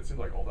 But it seems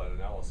like all that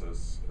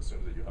analysis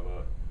assumes that you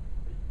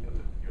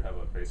have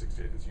a basic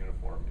state that's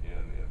uniform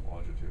in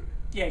longitude.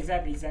 Yeah,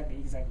 exactly.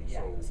 Yeah,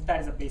 so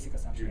that is a basic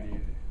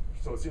assumption.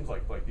 So it seems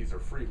like these are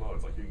free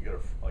modes. Like you can get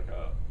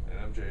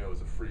an MJO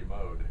is a free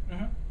mode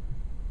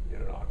in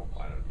an aqua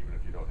planet, even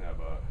if you don't have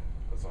a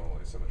zonal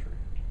asymmetry.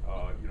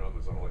 You don't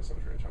have a zonal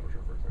asymmetry in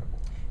temperature, for example.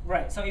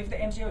 Right. So if the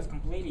MJO is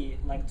completely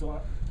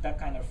that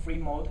kind of free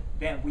mode,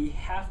 then we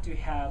have to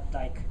have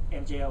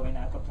MJO in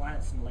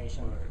aquaplanet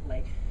simulation.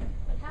 Right.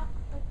 But how,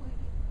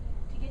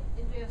 to get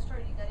MJO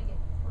started, you gotta get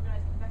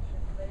organized convection.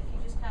 But if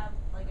you just have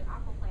an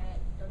aqua planet,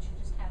 don't you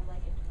just have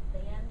a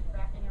band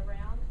wrapping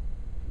around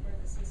where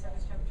the sea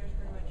surface temperature is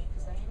pretty much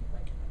the same?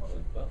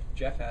 Well,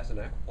 Jeff has an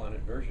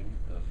aquaplanet version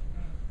of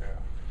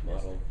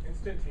model.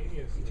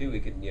 Instantaneous. Too, we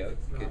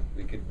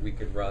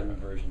could run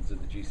versions of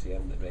the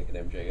GCM that make an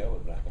MJO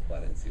with an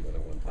aquaplanet and see whether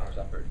one pops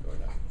up or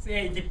not. So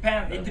yeah, it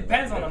depends. It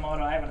depends on the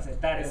model. I want to say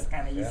that is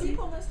kind of easy.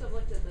 People must have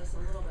looked at this a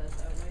little bit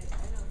though, right? I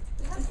know.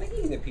 I'm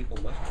thinking that people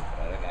must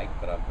have,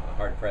 but I'm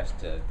hard pressed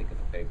to think of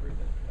a paper that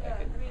Yeah,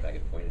 I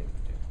could point to.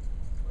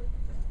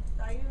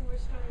 Diane, we're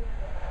starting with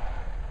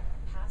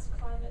the past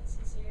climates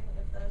and seeing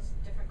if those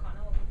different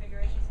continental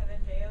configurations have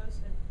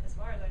MJOs, and as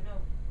far as I know,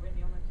 we're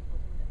the only people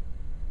doing it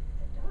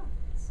that don't.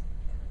 It's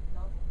kind of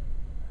novel.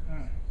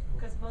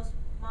 Because most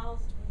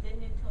models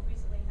didn't until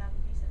recently have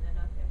a decent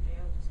enough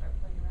MJO to start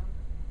playing around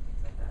with things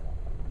like that.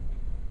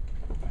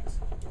 Nice.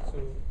 So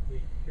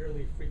we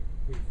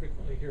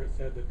frequently hear it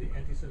said that the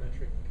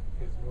antisymmetric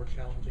is more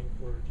challenging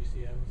for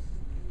GCMs,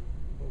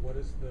 but what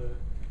is the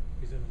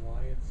reason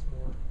why it's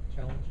more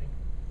challenging?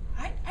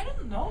 I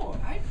don't know.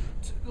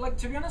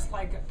 To be honest,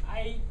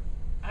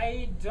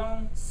 I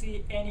don't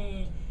see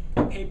any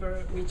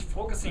paper which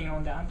focusing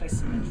on the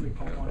antisymmetric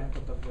component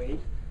of the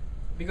wave,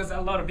 because a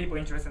lot of people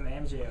interested in the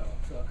MJO.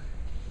 So,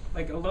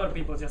 a lot of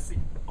people just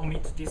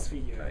omit this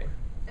figure. Right.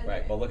 And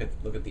Right. Well, look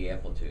at the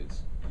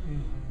amplitudes.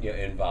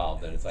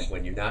 Involved, and it's like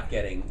when you're not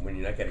getting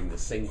the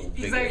single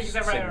biggest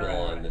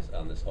signal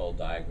on this whole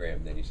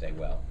diagram, then you say,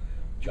 well,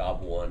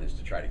 job one is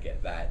to try to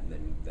get that,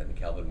 and then the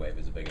Kelvin wave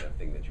is a big enough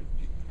thing that you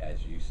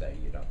as you say,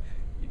 you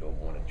don't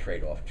want to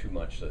trade off too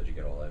much so that you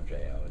get all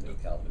MJO and no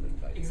Kelvin and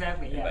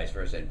vice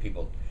versa. And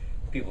people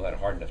had a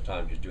hard enough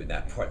time just doing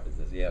that part that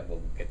says, yeah,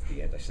 we'll get to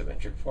the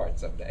antisymmetric part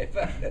someday.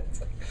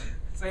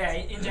 So yeah,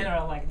 in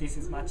general, this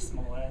is much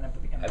smaller. And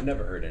I've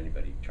never heard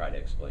anybody try to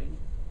explain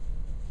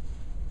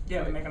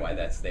why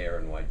that's there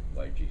and why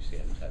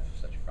GCMs have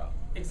such a problem.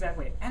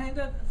 Exactly. And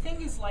the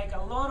thing is,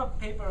 a lot of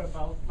paper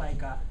about,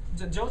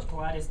 George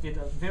Gladys did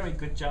a very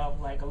good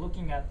job,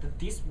 looking at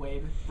this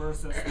wave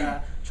versus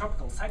the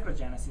tropical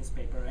cyclogenesis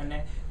paper. And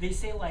they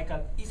say,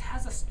 it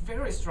has a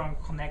very strong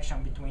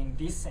connection between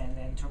this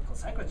and tropical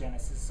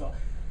cyclogenesis. So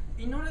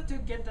in order to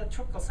get the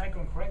tropical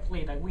cyclone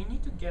correctly, we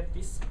need to get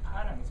these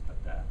patterns. But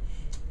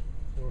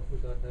or if we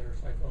got better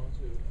cyclones,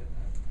 we would get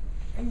that.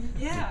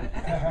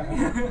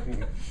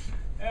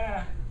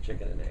 Yeah.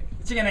 Chicken and egg.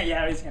 Chicken and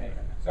egg.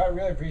 So I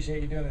really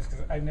appreciate you doing this,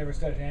 because I've never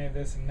studied any of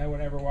this, and no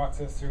one ever walks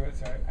us through it,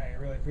 so I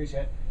really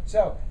appreciate it.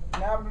 So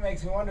now it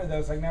makes me wonder, though,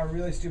 it's now a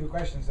really stupid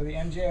question. So the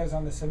MJO is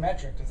on the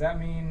symmetric. Does that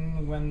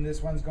mean when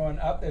this one's going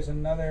up, there's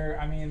another,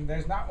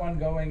 there's not one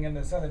going in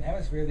the southern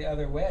hemisphere the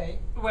other way?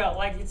 Well,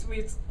 it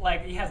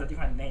has a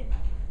different name.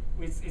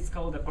 It's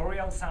called the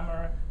boreal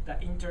summer, the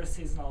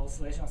interseasonal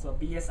oscillation, so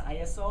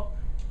BSISO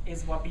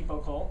is what people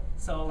call.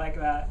 So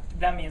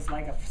that means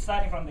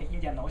starting from the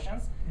Indian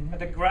Oceans,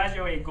 but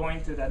gradually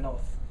going to the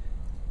north.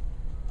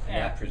 And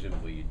that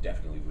presumably you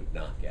definitely would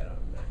not get on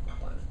that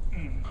planet.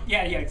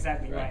 Yeah,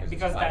 exactly, right.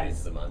 Because that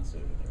is the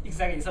monsoon.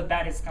 Exactly. So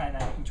that is kind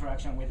of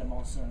interaction with the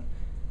monsoon,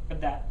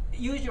 but that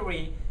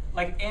usually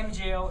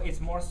MJO is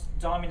more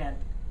dominant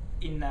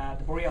in the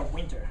boreal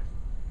winter,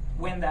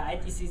 when the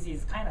ITCZ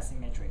is kind of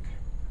symmetric,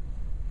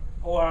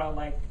 or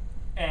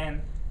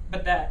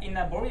but in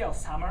the boreal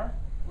summer,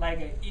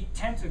 it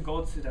tends to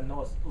go to the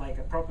north,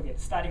 propagate,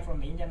 starting from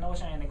the Indian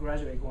Ocean and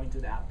gradually going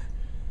to the up.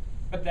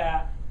 But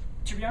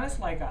to be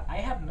honest, I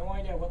have no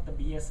idea what the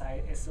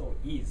BSISO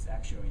is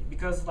actually,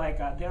 because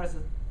there's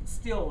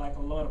still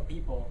a lot of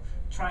people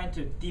trying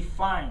to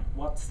define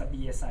what's the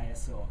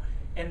BSISO.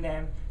 And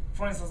then,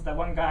 for instance, the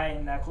one guy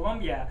in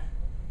Colombia,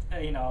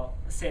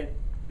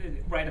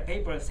 write a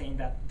paper saying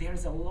that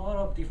there's a lot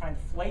of different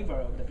flavor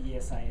of the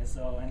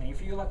BSISO, and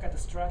if you look at the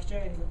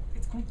structure,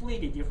 it's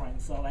completely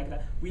different. So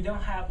we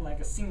don't have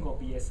a single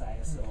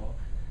BSISO.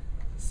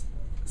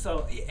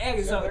 So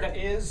there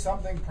is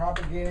something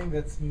propagating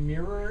that's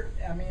mirror.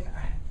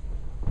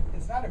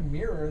 It's not a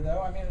mirror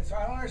though. So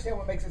I don't understand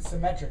what makes it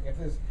symmetric.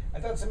 I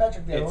thought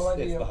symmetric.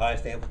 It's the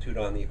highest amplitude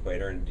on the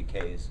equator and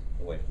decays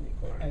away from the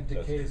equator. And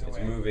decays away. It's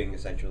moving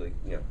essentially,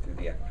 through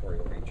the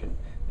equatorial region,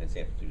 and its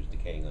amplitude is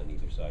decaying on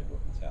either side,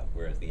 north and south.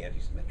 Whereas the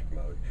antisymmetric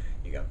mode,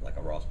 you got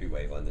a Rossby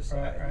wave on this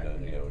side,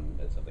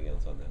 and something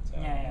else on that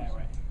side. Yeah,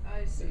 right.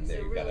 I see. And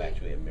there you've got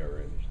actually a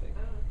mirror image thing.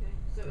 Oh, okay.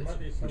 So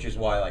it's Which is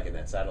why, in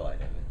that satellite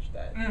image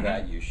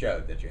that you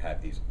showed, that you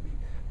have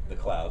the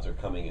clouds are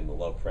coming in the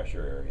low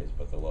pressure areas,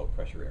 but the low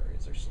pressure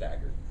areas are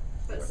staggered.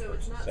 But so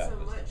it's not so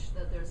much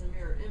that there's a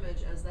mirror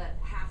image as that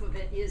half of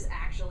it is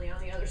actually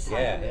on the other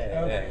side of it.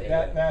 Okay,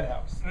 that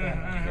helps.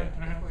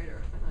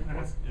 Equator.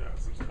 It's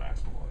just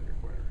maximum on the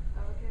equator.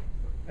 Oh,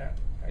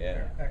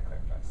 okay. That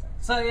clarifies things.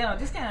 So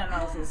this kind of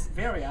analysis is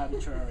very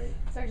arbitrary.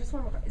 Sorry, just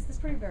one more. Is this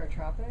pretty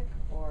barotropic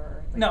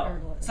or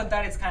No. So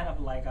that is kind of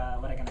what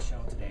I'm gonna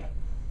show today.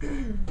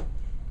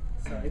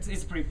 So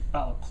it's pretty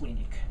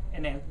baloclinic,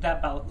 and then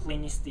that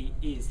baloclinicity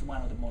is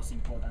one of the most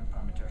important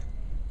parameters.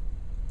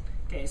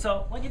 Okay,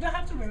 so you don't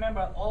have to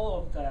remember all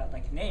of the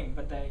name,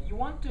 but you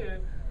want to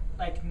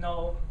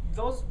know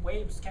those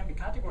waves can be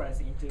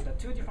categorized into the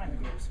two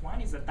different groups.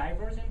 One is a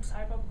divergent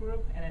type of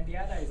group, and then the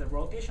other is a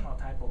rotational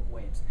type of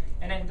waves.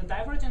 And then the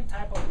divergent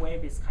type of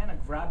wave is kind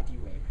of gravity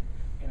wave.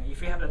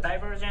 If you have the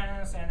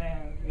divergence and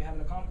then you have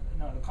the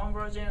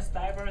convergence,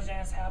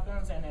 divergence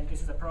happens, and then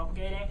this is a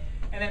propagating.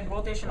 And then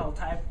rotational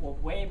type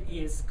of wave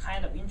is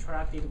kind of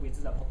interacted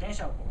with the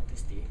potential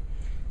vorticity.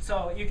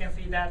 So you can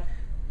see that,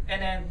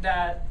 and then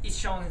that is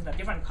shown in a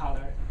different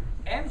color.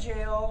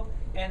 MJO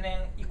And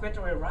then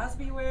equatorial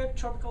Rossby wave,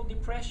 tropical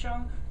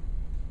depression,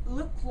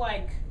 look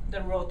like the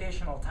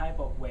rotational type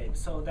of wave.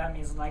 So that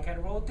means like a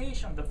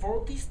rotation, the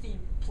vorticity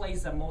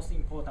plays the most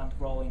important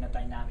role in the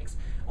dynamics.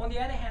 On the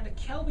other hand, the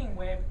Kelvin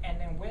wave and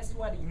then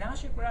westward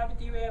inertial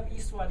gravity wave,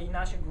 eastward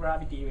inertial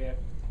gravity wave,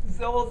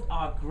 those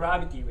are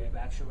gravity wave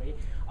actually,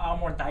 are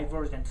more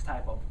divergent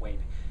type of wave.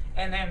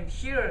 And then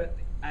here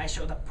I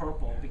show the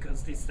purple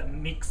because this is a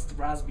mixed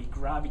Rossby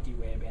gravity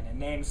wave, and the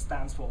name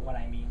stands for what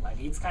I mean. Like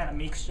it's kind of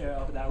mixture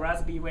of the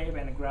Rossby wave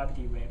and the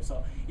gravity wave,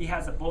 so it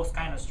has a both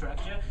kind of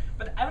structure.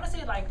 But I want to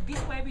say like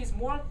this wave is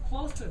more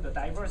close to the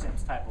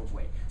divergent type of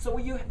wave. So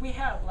we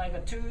have like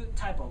a two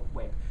type of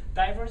wave,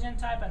 divergent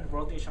type and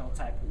rotational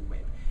type of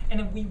wave. And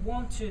then we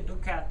want to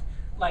look at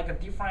like a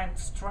different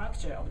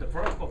structure of the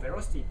vertical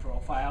velocity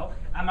profile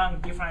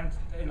among different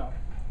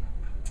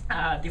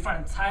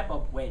different type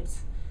of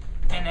waves.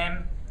 And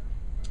then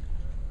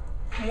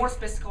more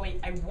specifically,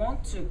 I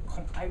want to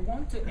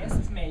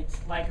estimate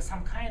like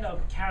some kind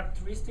of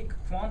characteristic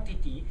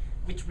quantity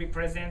which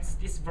represents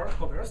this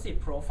vertical velocity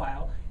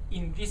profile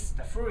in the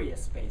Fourier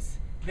space.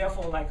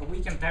 Therefore, like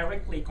we can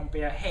directly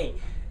compare, hey,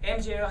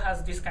 MJO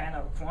has this kind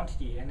of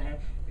quantity, and then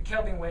the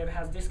Kelvin wave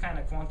has this kind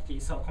of quantity.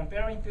 So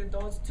comparing to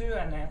those two,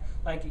 and then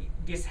like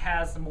this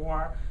has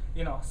more,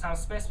 some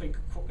specific,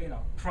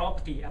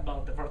 property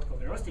about the vertical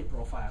velocity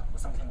profile or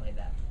something like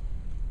that.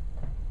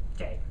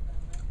 Okay.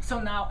 So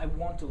now I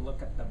want to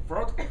look at the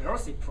vertical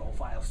velocity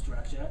profile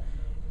structure,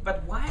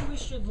 but why we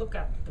should look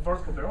at the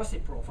vertical velocity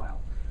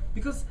profile?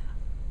 Because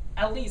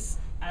at least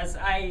as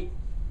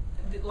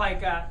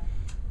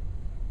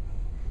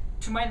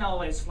to my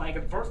knowledge, like a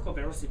vertical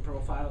velocity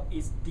profile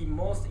is the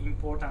most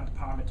important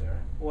parameter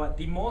or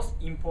the most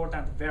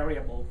important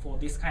variable for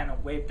this kind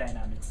of wave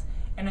dynamics.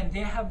 And then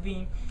there have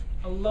been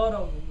a lot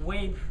of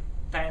wave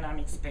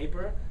dynamics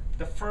paper.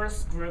 The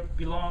first group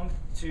belonged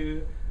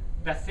to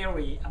the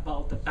theory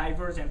about the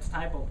divergent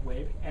type of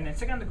wave, and the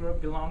second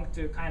group belonged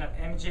to kind of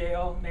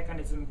MJO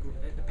mechanism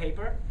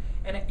paper.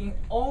 And in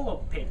all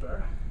of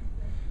paper,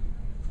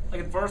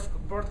 like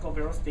vertical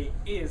velocity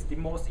is the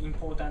most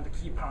important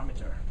key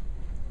parameter.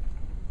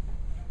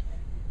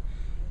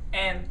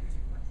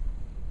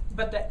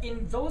 But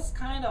in those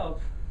kind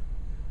of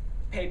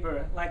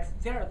paper, like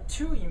there are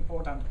two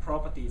important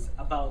properties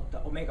about the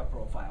omega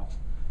profile.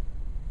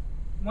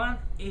 One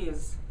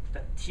is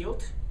the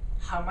tilt,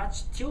 how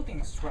much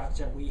tilting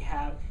structure we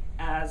have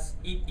as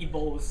it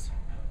evolves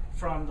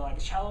from like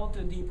shallow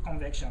to deep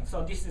convection.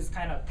 So this is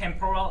kind of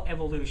temporal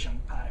evolution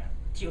pattern,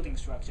 tilting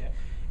structure.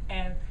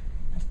 And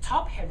the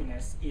top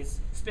heaviness is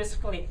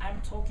specifically,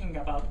 I'm talking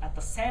about at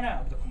the center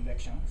of the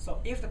convection. So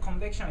if the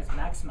convection is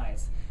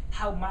maximized,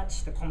 how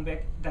much the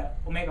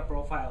omega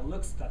profile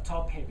looks the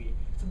top heavy.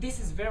 So this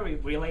is very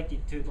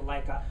related to the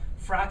like a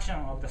fraction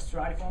of the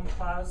stratiform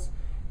clouds.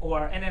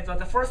 And then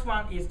the first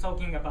one is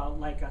talking about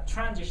like a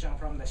transition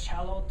from the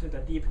shallow to the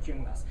deep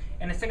cumulus.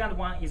 And the second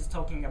one is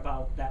talking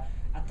about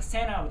at the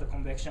center of the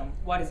convection,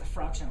 what is the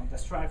fraction of the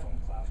stratiform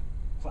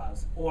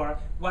clouds, or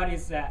what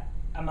is the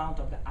amount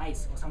of the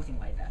ice or something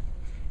like that.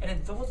 And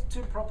then those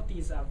two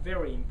properties are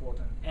very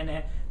important. And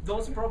then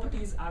those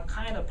properties are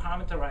kind of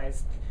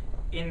parameterized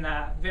in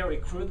a very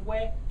crude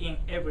way in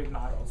every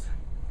models.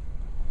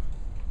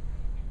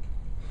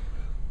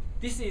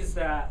 This is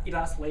the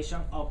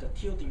illustration of the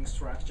tilting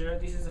structure.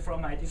 This is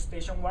from my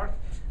dissertation work.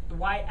 The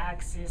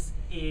y-axis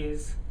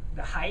is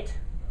the height,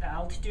 the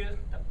altitude,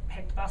 the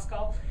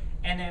hectopascal,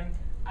 and then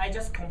I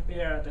just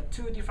compare the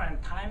two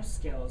different time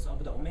scales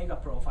of the omega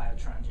profile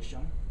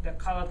transition. The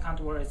colored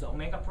contour is the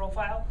omega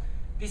profile.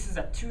 This is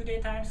a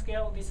 2-day time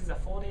scale. This is a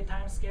 4-day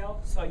time scale.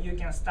 So you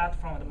can start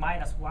from the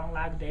 -1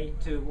 lag day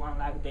to 1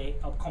 lag day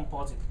of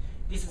composite.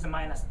 This is a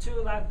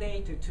 -2 lag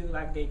day to 2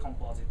 lag day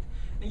composite.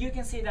 You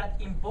can see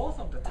that in both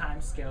of the time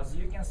scales,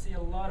 you can see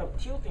a lot of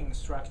tilting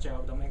structure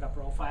of the omega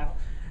profile.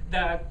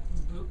 The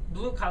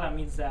blue color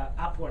means the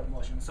upward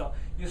motion. So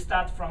you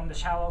start from the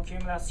shallow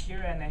cumulus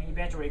here and then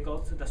eventually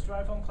goes to the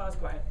stratiform clouds.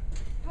 Go ahead.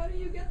 How do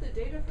you get the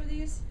data for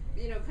these?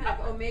 Kind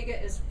of omega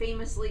is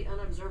famously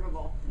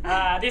unobservable.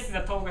 This is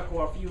the Toga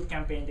Core field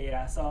campaign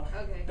data. So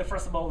Okay.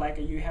 first of all, like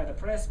you have the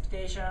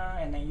precipitation,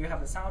 and then you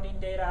have the sounding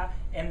data,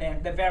 and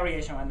then the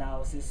variation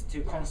analysis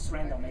to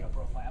constrain the omega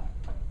profile.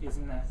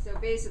 So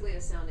basically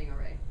a sounding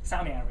array.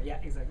 Sounding array, yeah,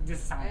 exactly. This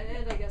is sounding.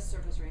 And I guess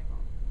surface rainfall.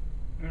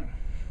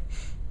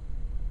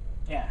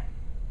 Yeah,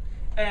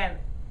 and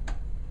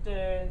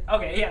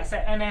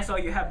and then so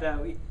you have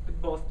the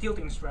both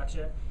tilting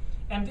structure,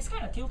 and this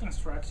kind of tilting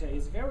structure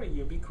is very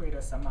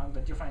ubiquitous among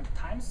the different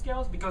time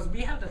scales because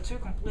we have the two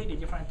completely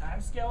different time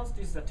scales.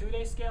 This is a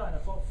 2-day scale and a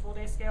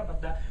 4-day scale,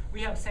 but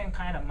we have the same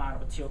kind of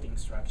amount of tilting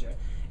structure.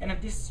 And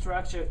this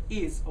structure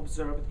is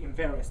observed in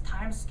various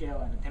time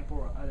scale and the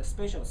temporal, the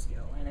spatial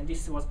scale. And then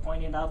this was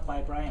pointed out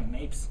by Brian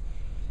Mapes.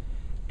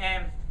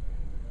 And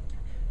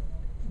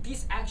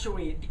this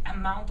actually, the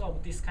amount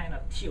of this kind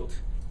of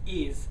tilt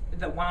is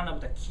the one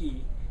of the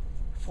key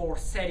for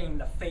setting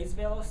the phase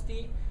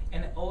velocity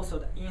and also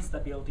the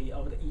instability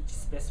of each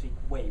specific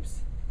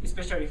waves.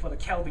 especially for the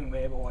Kelvin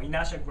wave or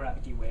inertial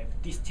gravity wave,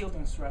 this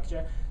tilting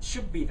structure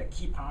should be the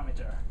key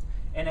parameter.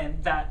 And then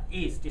that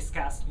is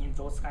discussed in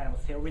those kind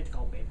of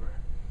theoretical paper.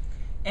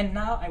 And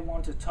now I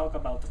want to talk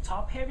about the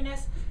top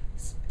heaviness.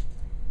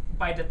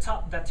 By the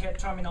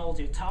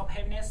terminology top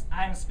heaviness,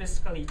 I'm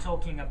specifically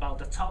talking about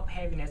the top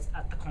heaviness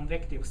at the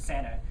convective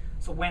center.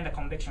 So when the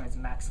convection is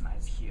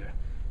maximized here.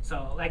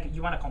 So like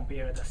you want to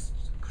compare the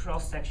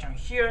cross section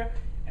here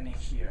and then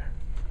here.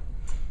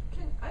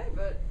 I have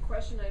a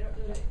question. I don't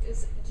know.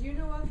 Do you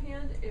know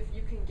offhand if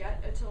you can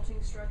get a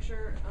tilting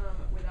structure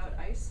without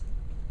ice?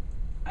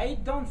 I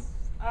don't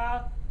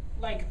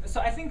so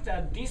I think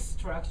that this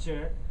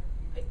structure,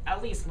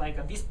 at least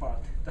like this part,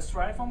 the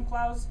stratiform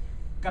clouds,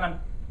 gonna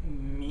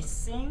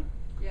missing.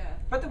 Yeah.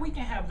 But we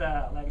can have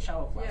the like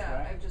shallow clouds, yeah,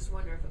 right? I just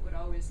wonder if it would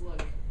always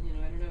look. You know,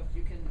 I don't know if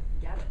you can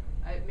get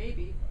it.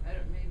 Maybe.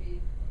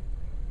 Maybe.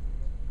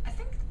 I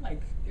think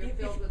like you're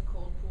filled with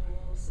cold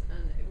pools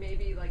and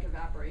maybe like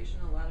evaporation.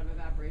 A lot of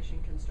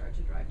evaporation can start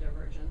to drive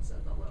divergence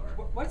at the lower.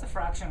 What's the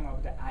fraction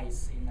of the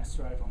ice in the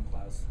stratiform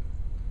clouds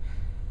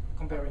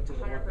comparing to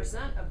the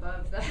 100%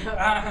 above the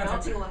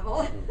melting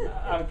level.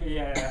 Okay,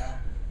 yeah.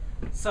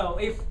 So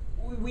if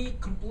we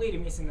completely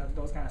missing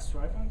those kind of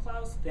stratiform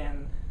clouds,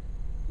 then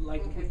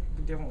like we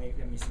definitely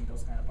are missing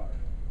those kind of parts.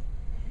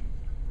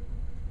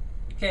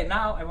 Okay,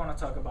 now I want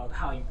to talk about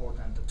how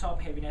important the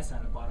top heaviness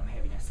and the bottom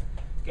heaviness.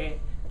 Okay,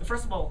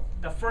 first of all,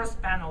 the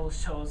first panel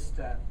shows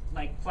that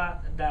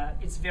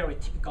it's very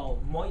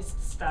typical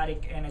moist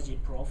static energy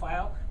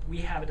profile. We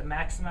have the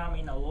maximum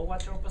in the lower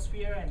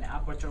troposphere and the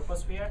upper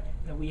troposphere,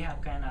 and we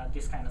have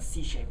this kind of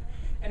C shape.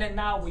 And then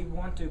now we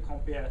want to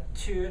compare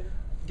two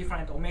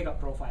different omega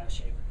profile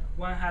shape.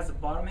 One has a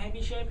bottom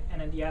heavy shape, and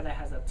then the other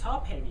has a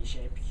top heavy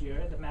shape.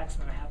 Here, the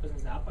maximum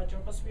happens in the upper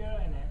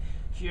troposphere, and then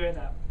here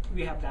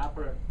we have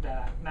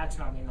the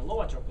maximum in the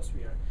lower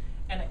troposphere.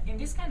 And in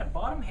this kind of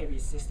bottom heavy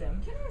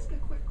system, can I ask a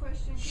quick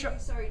question? Sure.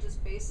 Sorry,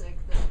 just basic.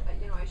 That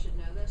I should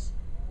know this.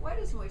 Why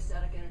does moist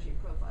static energy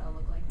profile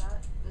look like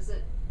that? Is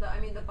it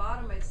the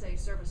bottom? I'd say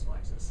surface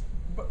fluxes.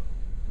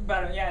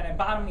 But yeah, the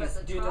bottom is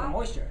due to the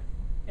moisture,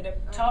 and the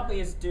top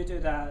is due to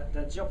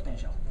the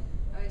geopotential.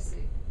 I see.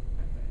 Okay.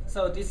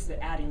 So this is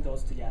adding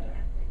those together.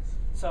 Thanks.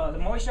 So the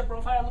moisture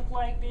profile look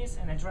like this,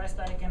 and the dry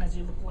static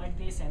energy look like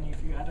this, and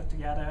if you add it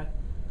together,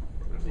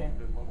 then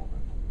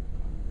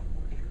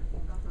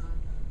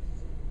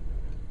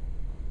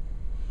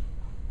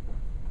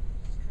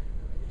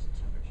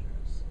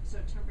So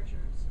temperature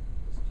is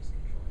just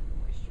controlling the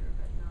moisture,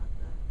 but not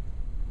the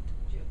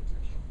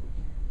geopotential.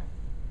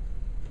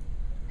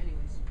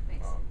 Anyways,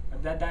 thanks.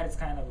 that is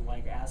kind of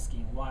like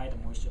asking why the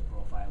moisture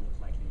profile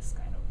look like this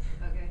kind of.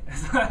 Okay.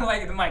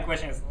 Like my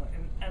question is,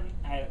 and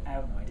I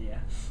have no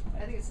idea. I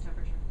think it's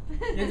temperature.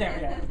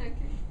 Yeah. Okay.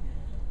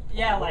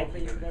 Yeah, like the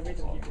Yeah.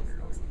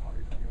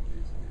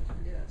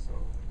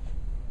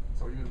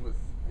 So even with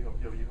you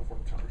have uniform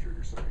temperature,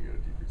 you're still going to get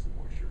a decrease in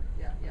moisture.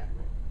 Yeah,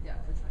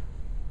 that's right.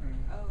 Mm.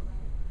 Oh,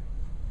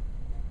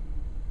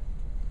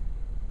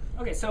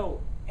 right. Okay,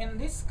 so in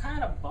this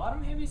kind of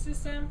bottom heavy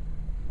system,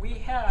 we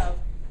have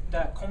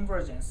the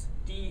convergence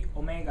d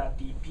omega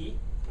dp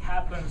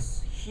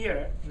happens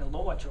here in the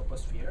lower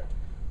troposphere,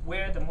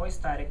 where the moist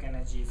static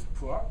energy is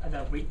poor,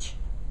 rich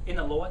in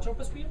the lower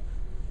troposphere,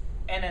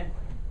 and then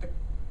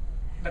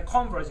the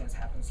convergence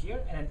happens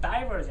here, and then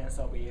divergence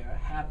over here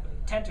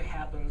tend to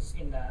happens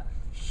in the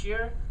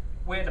here,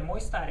 where the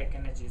moist static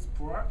energy is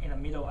poor in the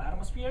middle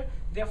atmosphere.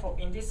 Therefore,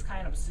 in this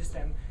kind of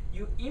system,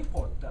 you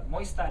import the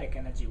moist static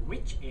energy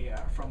rich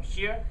air from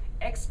here,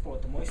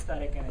 export the moist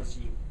static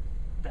energy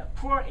the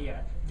poor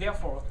air.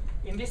 Therefore,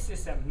 in this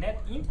system,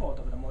 net import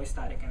of the moist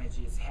static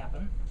energy is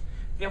happen.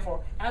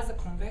 Therefore, as the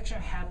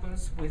convection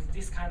happens with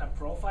this kind of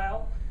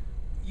profile,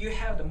 you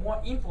have the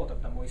more import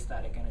of the moist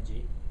static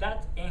energy.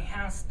 That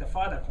enhances the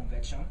further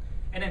convection,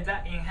 and then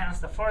that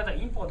enhances the further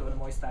import of the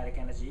moist static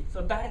energy.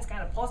 So that is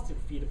kind of positive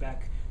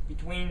feedback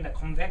between the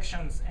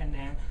convections and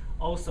then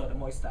also the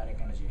moist static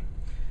energy.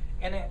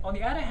 And then on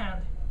the other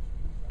hand,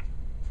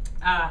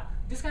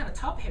 this kind of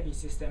top-heavy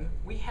system,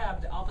 we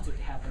have the opposite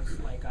happens,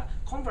 like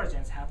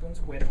convergence happens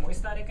where the moist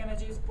static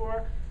energy is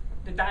poor,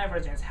 the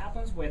divergence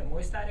happens where the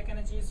moist static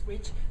energy is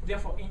rich.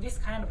 Therefore, in this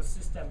kind of a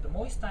system, the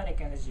moist static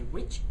energy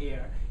rich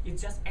air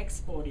is just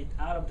exported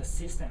out of the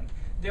system.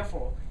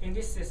 Therefore, in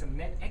this system,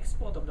 net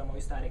export of the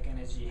moist static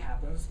energy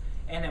happens,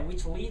 and then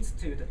which leads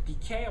to the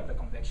decay of the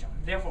convection.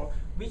 Therefore,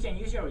 we can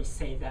usually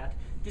say that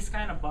this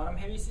kind of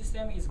bottom-heavy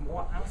system is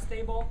more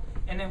unstable,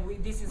 and then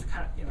this is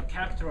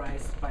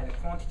characterized by the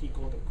quantity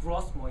called the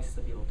gross moist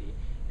stability.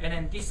 And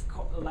then this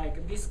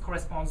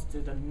corresponds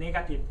to the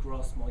negative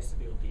gross moist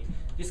stability.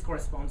 This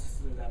corresponds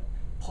to the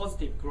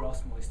positive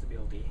gross moist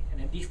stability. And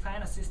then this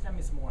kind of system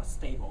is more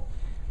stable.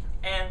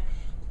 And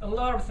a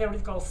lot of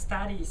theoretical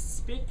studies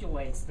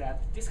speculates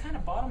that this kind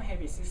of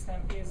bottom-heavy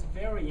system is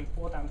very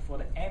important for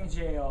the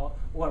MJO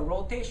or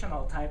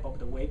rotational type of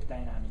the wave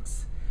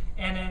dynamics.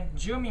 And then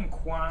Jumin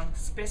Kwang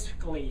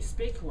specifically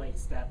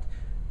speculates that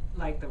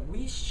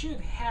we should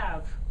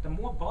have the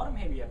more bottom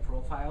heavier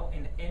profile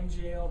in the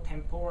MJO,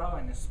 temporal,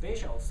 and the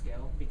spatial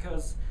scale,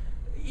 because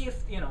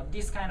if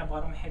this kind of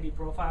bottom heavy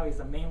profile is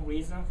the main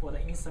reason for the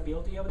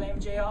instability of the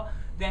MJO,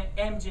 then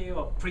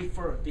MJO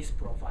prefer this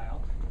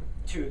profile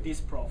to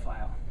this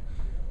profile.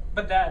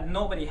 But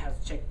nobody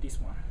has checked this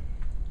one.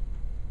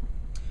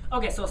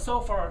 Okay, so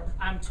far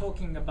I'm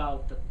talking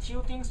about the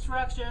tilting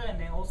structure and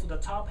then also the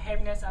top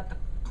heaviness at the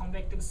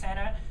convective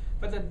center.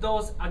 But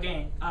those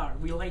again are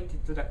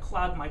related to the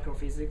cloud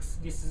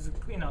microphysics. This is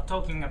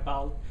talking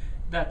about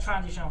the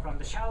transition from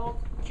the shallow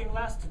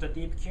cumulus to the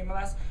deep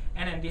cumulus,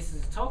 and then this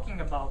is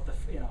talking about the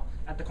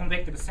at the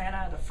convective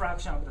center the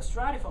fraction of the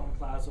stratiform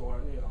clouds,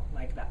 or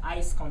like the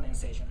ice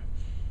condensation.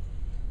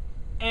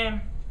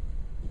 And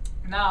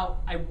now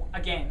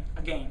again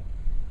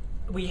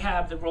we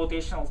have the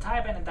rotational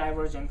type and the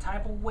divergent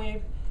type of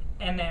wave,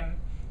 and then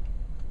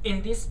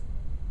in this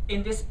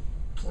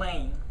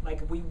plane,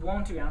 like we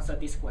want to answer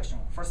this question.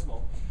 First of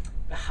all,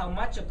 how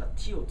much of the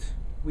tilt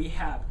we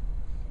have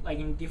like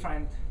in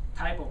different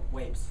type of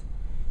waves.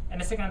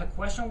 And the second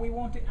question we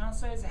want to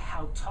answer is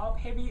how top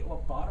heavy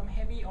or bottom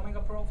heavy omega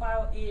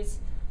profile is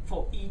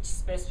for each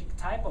specific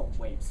type of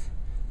waves.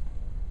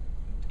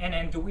 And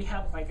then do we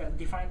have like a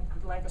different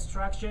like a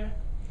structure?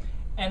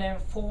 And then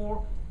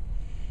for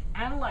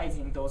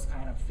analyzing those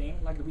kind of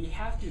things, like we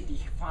have to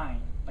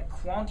define the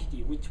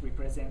quantity which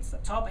represents the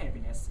top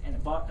heaviness and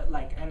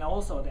and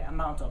also the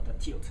amount of the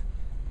tilt.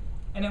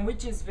 And then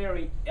which is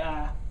very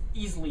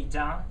easily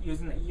done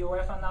using the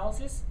EOF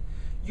analysis.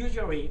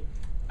 Usually,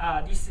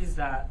 this is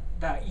the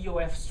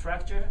EOF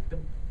structure. The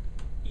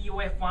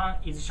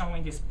EOF1 is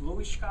showing this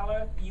bluish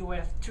color.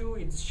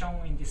 EOF2 is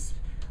showing this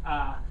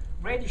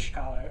reddish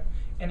color.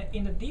 And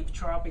in the deep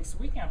tropics,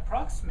 we can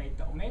approximate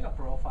the omega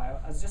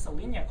profile as just a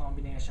linear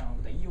combination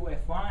of the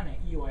EOF1 and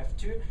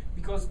EOF2,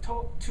 because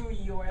 2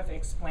 EOF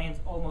explains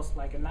almost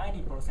like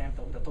 90%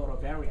 of the total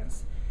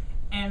variance.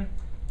 And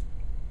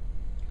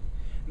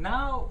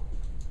now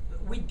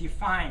we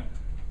define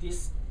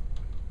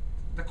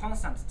the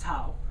constant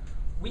tau,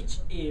 which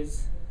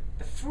is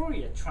the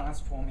Fourier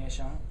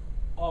transformation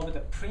of the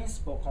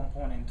principal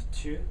component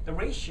to the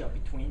ratio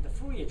between the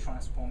Fourier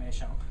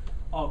transformation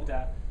of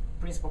the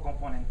principal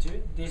component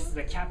 2, this is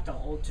the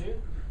capital O2,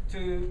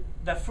 to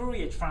the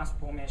Fourier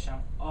transformation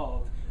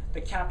of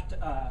the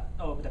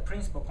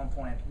principal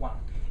component 1.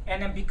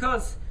 And then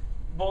because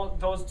both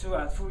those two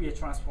are Fourier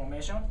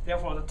transformation,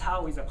 therefore the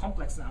tau is a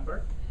complex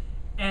number.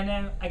 And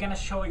then I'm gonna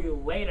show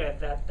you later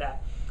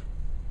that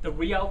the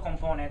real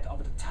component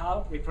of the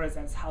tau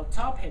represents how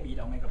top heavy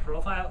the omega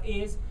profile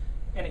is,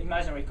 and the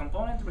imaginary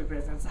component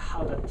represents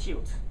how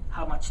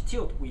much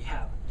tilt we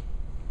have.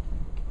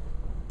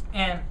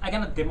 And I'm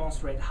gonna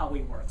demonstrate how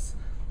it works.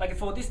 Like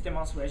for this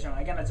demonstration,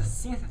 I'm gonna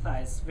just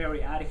synthesize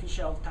very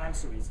artificial time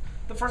series.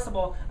 But first of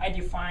all, I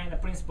define the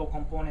principal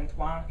component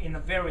 1 in a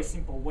very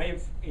simple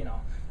wave,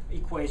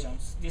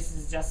 equations. This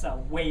is just a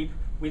wave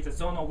with a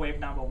zonal wave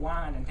number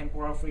 1 and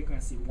temporal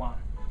frequency 1.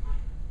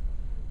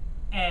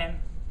 And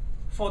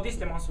for this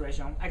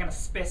demonstration, I'm gonna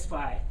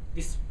specify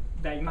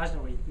the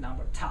imaginary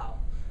number tau.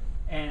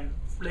 And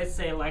let's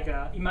say like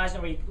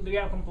imaginary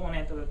real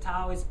component of the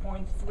tau is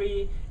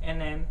 0.3,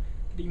 and then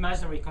the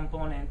imaginary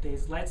component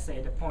is, let's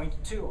say, the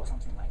 0.2 or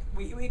something like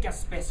that. We can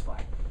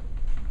specify.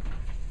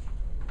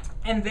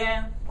 And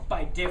then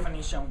by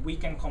definition, we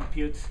can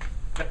compute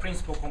the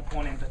principal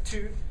component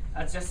 2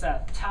 as just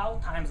a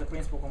tau times the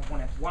principal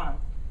component 1.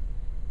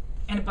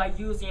 And by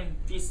using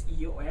this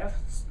EOF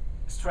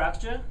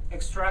structure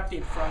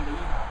extracted from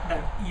the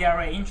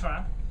ERA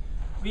intron,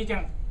 we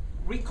can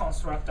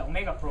reconstruct the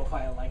omega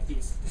profile like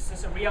this. This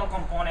is a real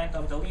component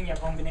of the linear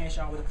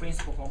combination of the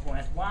principal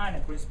component 1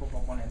 and principal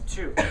component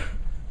 2.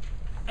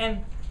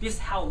 And this is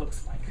how it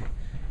looks like.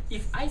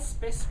 If I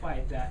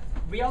specify the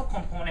real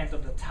component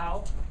of the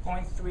tau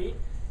 0.3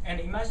 and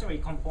the imaginary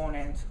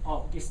component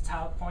of this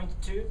tau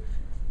 0.2,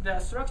 the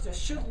structure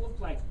should look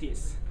like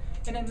this.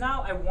 And then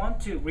now I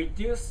want to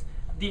reduce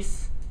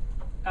this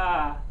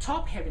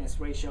top heaviness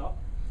ratio,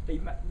 the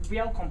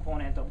real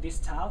component of this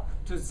tau,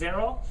 to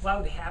 0.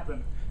 What would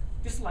happen?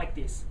 This is like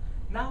this.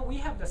 Now we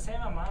have the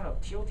same amount of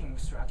tilting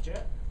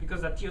structure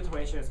because the tilt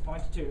ratio is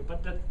 0.2,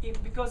 but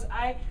because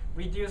I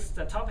reduced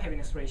the top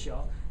heaviness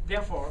ratio,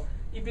 therefore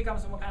it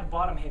becomes more kind of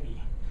bottom heavy.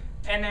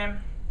 And then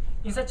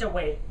in such a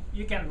way,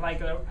 you can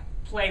like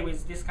play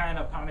with this kind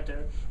of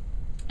parameter.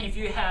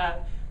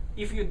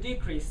 If you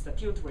decrease the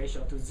tilt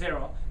ratio to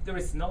 0, there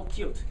is no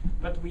tilt,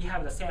 but we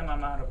have the same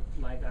amount of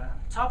like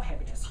top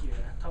heaviness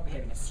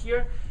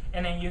here,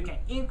 and then you can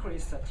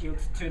increase the tilt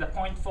to the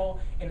 0.4,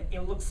 and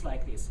it looks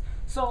like this.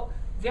 So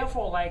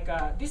therefore, like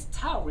this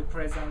tau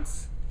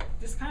represents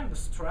this kind of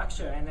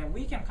structure, and then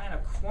we can kind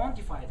of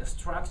quantify the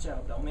structure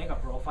of the omega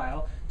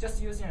profile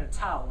just using the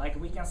tau. Like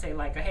we can say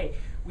like, hey,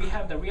 we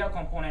have the real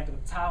component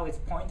of tau is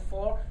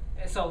 0.4.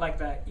 So like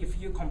if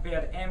you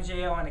compare the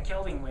MJO and the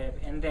Kelvin wave,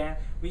 and then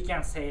we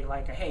can say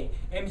like, hey,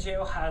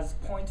 MJO has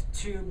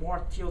 0.2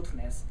 more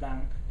tiltness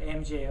than the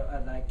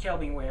MJO, the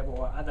Kelvin wave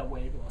or other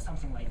wave or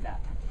something like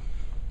that.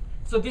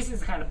 So this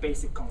is kind of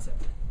basic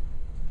concept.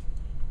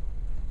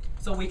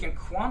 So we can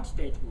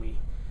quantitatively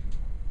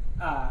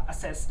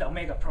assess the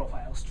omega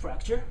profile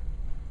structure.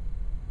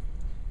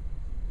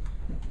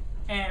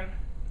 And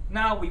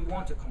now we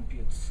want to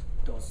compute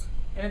those.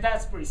 And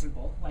that's pretty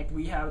simple. Like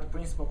we have the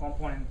principal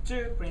component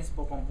 2,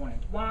 principal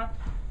component 1.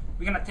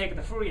 We're going to take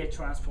the Fourier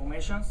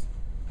transformations.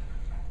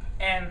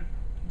 And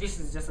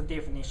this is just a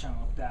definition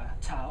of the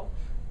tau.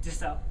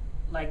 Just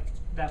like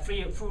the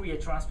Fourier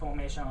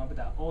transformation of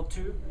the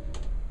O2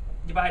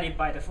 divided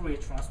by the Fourier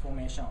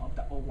transformation of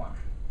the O1.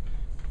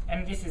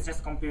 And this is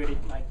just computed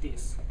like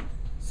this.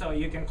 So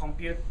you can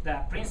compute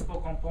the principal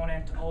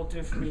component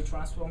O2 Fourier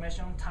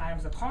transformation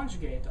times the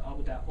conjugate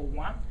of the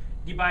O1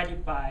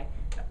 divided by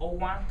the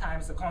O1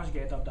 times the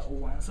conjugate of the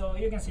O1. So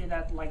you can see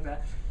that like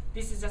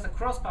this is just a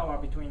cross power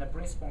between the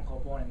principal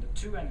component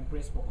 2 and the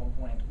principal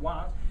component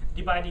 1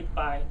 divided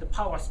by the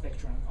power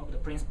spectrum of the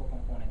principal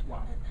component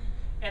 1.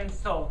 And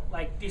so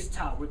like this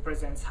tau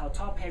represents how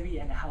top heavy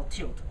and how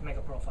tilt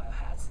omega profile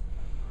has.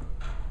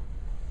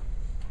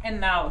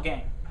 And now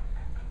again,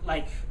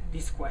 like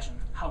this question,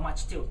 how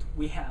much tilt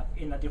we have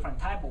in a different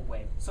type of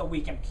wave. So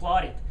we can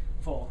plot it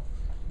for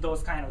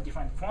those kind of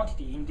different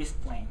quantity in this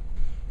plane.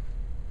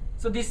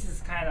 So this is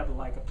kind of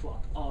like a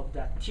plot of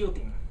the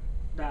tilting,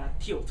 the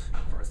tilt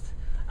first,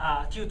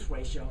 tilt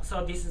ratio.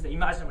 So this is the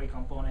imaginary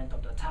component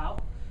of the tau.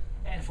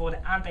 And for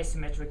the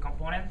anti-symmetric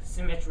component,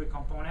 symmetric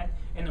component,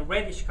 and the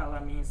reddish color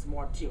means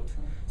more tilt.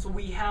 So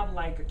we have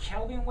like a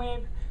Kelvin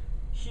wave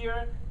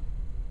here,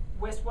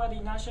 westward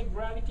inertial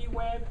gravity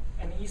wave,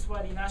 and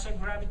eastward inertial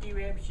gravity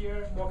wave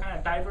here, more kind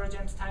of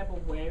divergent type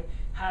of wave,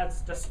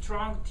 has the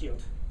strong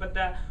tilt. But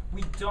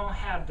we don't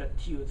have the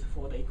tilt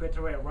for the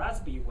equatorial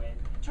Rossby wave.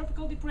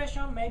 Tropical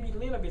depression may be a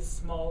little bit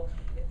small.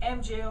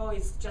 MJO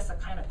is just a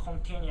kind of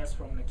continuous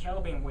from the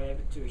Kelvin wave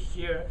to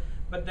here.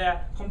 But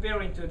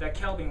comparing to the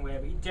Kelvin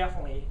wave, it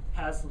definitely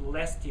has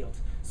less tilt.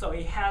 So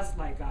it has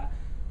like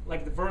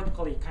the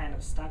vertically kind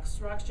of stack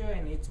structure,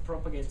 and it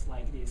propagates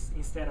like this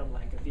instead of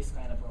like this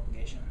kind of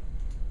propagation.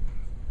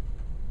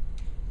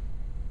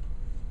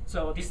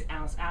 So this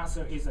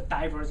answer is a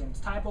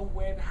divergent type of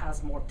wave,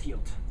 has more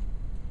tilt.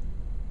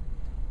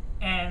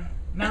 And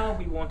now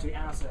we want to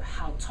answer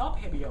how top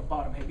heavy or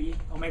bottom heavy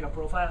omega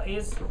profile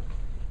is.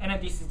 And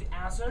then this is the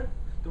answer.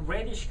 The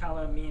reddish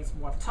color means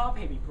more top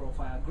heavy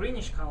profile.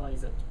 Greenish color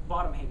is a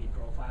bottom heavy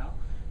profile.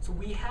 So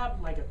we have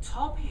like a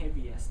top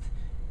heaviest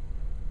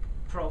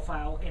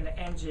profile in the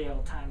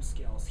MJL time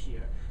scales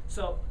here.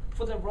 So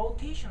for the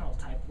rotational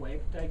type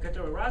wave, the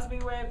equatorial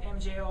Rossby wave,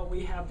 MJL,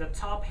 we have the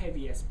top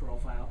heaviest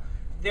profile.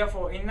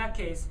 Therefore, in that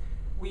case,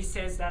 we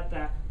says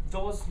that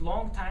those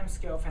long time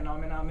scale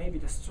phenomena, maybe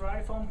the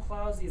stratiform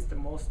clouds is the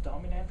most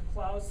dominant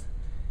clouds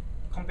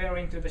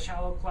comparing to the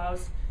shallow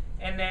clouds.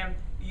 And then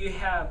you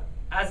have,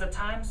 as the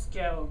time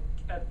scale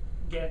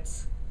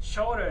gets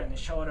shorter and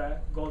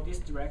shorter, go this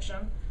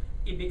direction,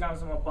 it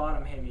becomes more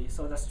bottom heavy.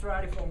 So the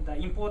stratiform, the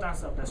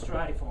importance of the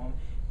stratiform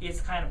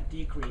is kind of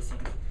decreasing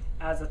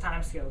as the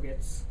time scale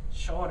gets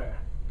shorter.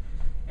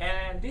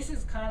 And this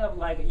is kind of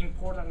like an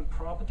important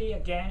property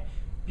again,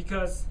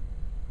 because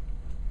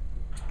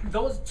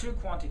those two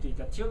quantities,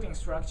 the tilting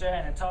structure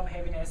and the top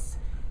heaviness,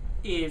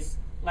 is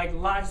like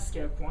large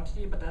scale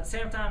quantity, but at the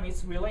same time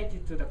it's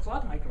related to the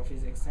cloud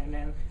microphysics. And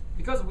then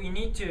because we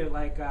need to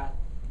like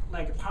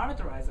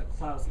parameterize the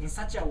clouds in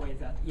such a way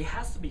that it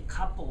has to be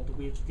coupled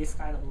with this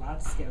kind of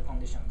large scale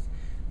conditions.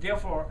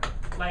 Therefore,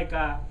 like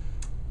I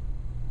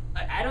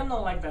don't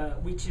know like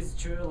which is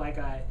true, like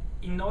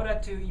in order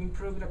to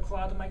improve the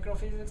cloud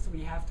microphysics, we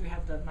have to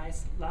have the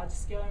nice large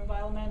scale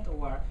environment,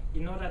 or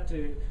in order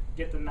to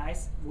get the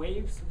nice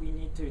waves, we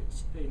need to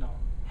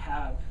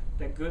have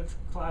the good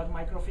cloud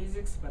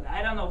microphysics. But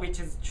I don't know which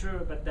is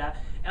true, but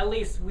at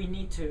least we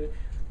need to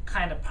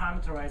kind of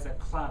parameterize a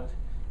cloud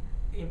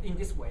in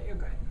this way.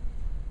 Okay.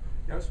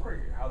 Yeah, I was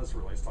wondering how this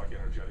relates to like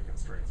energetic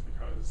constraints,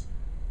 because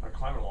on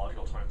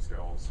climatological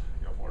timescales,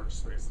 large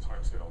space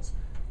timescales,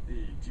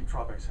 the deep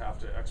tropics have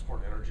to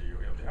export energy.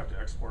 They have to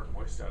export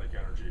moist static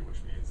energy, which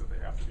means that they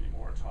have to be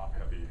more top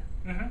heavy.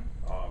 Mm-hmm.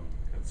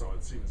 And so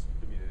it seems,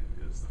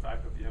 is the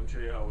fact that the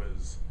MJO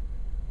is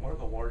one of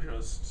the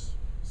largest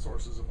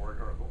sources of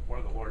work, or one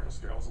of the largest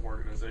scales of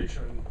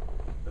organization,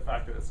 the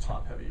fact that it's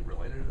top heavy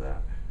related to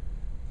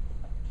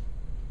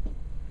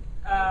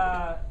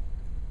that?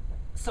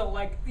 So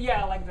like,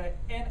 yeah, like the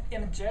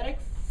energetic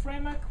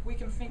framework, we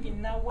can think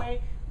in that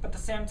way, but at the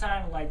same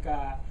time, like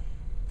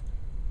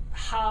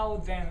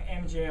how then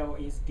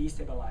MJO is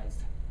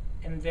destabilized.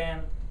 And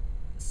then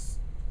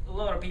a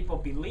lot of people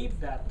believe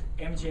that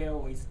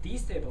MJO is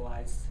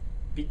destabilized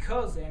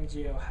because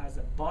MJO has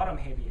a bottom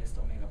heaviest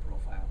omega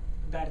profile.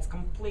 That is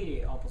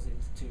completely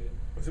opposite to.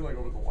 It seems like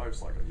over the life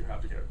cycle, you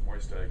have to get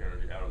moist static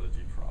energy out of the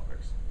deep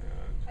tropics.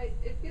 I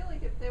feel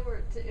like if they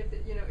were to, if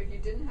you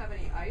didn't have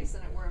any ice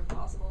and it were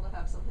impossible to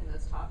have something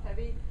that's top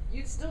heavy,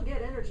 you'd still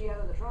get energy out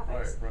of the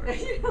tropics.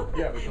 Right.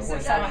 Yeah, but so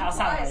somehow,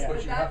 that yeah.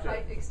 with that by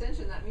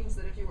extension, that means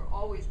that if you were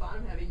always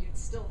bottom heavy, you'd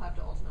still have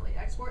to ultimately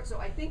export. So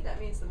I think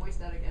that means the moist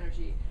static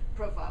energy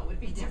profile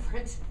would be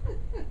different.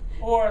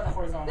 Or the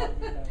horizontal.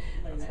 Yeah,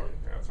 it's hard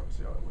to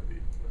see how that would be.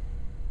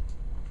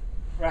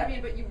 Right. I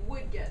mean, but you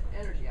would get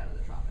energy out of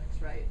the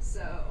tropics, right?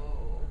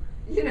 So,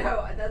 you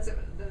know, that's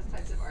those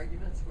types of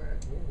arguments where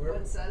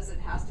one says it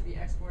has to be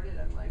exported.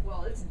 I'm like,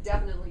 well, it's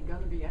definitely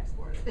going to be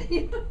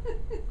exported.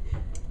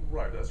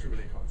 Right, that's true of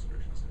any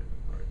conservation statement,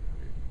 right?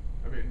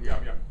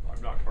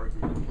 I'm not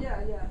arguing.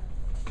 Yeah.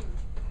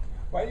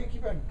 Why do you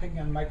keep on picking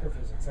on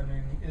microphysics? I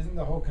mean, isn't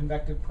the whole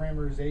convective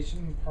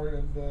parameterization part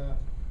of the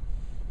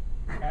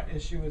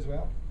issue as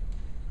well?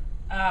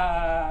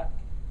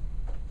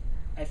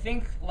 I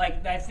think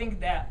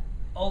that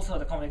also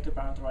the convective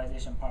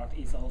parameterization part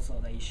is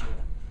also the issue.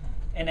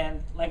 And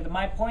then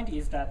my point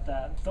is that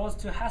those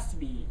two has to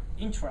be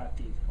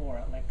interactive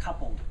or like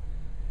coupled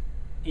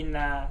in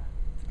a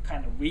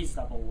kind of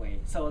reasonable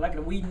way. So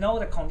we know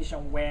the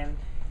condition when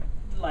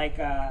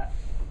a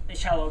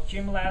shallow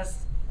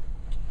cumulus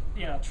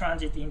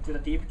transit into the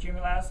deep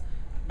cumulus,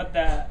 but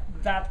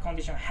that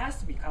condition has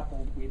to be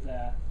coupled with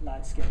a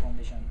large scale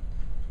condition.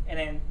 And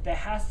then that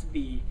has to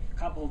be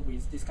coupled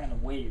with this kind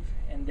of wave.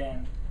 And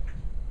then,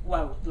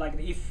 well,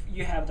 if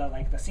you have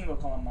the single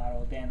column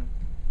model, then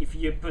if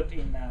you put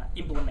in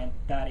implement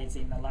that is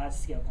in the large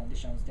scale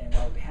conditions, then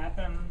what will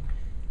happen?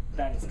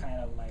 That is kind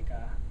of like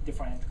a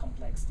different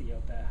complexity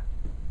of the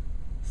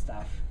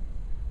stuff.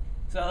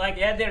 So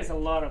there's a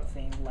lot of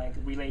things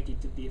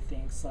related to these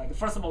things.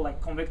 First of all,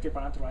 convective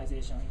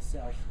parameterization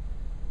itself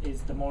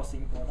is the most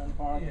important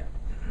part. Yeah.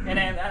 And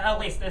then at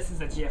least this is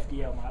a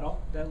GFDL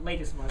model, the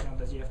latest version of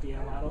the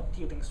GFDL model,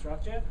 tilting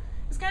structure.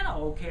 It's kind of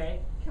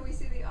okay. Can we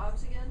see the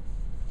obs again?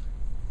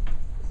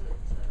 Is it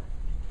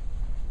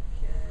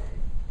okay?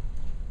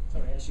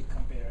 Sorry, I should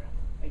compare.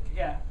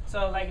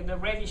 So the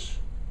reddish,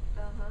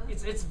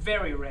 it's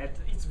very red.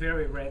 It's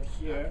very red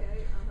here.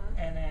 Okay.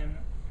 And then,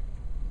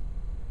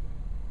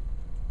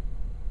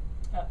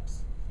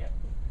 oops, yeah.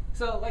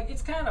 So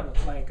it's kind of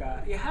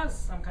it has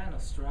some kind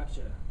of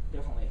structure,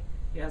 definitely.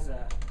 It has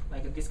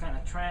this kind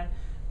of trend,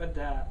 but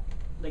the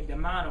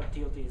amount of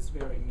tilt is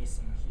very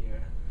missing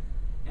here,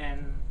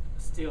 and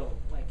still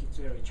it's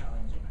very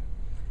challenging.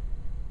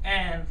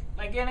 And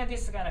again,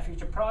 this is kind of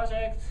future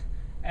project,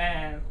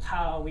 and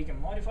how we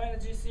can modify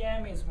the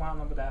GCM is one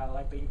of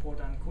the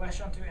important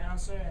question to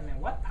answer. And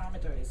then what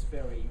parameter is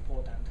very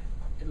important,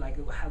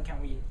 how can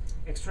we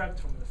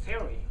extract from the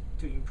theory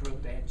to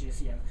improve the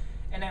GCM.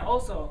 And then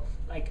also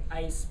I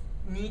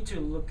need to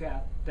look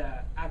at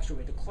the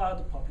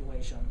cloud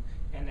population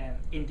and then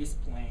in this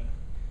plane,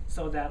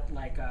 so that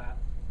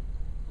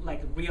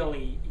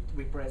really it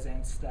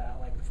represents the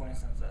for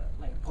instance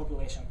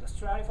population of the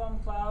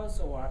stratiform clouds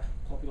or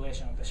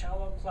population of the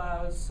shallow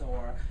clouds,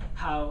 or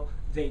how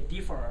they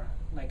differ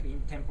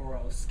in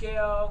temporal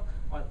scale,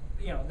 or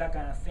that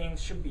kind of thing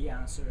should be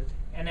answered.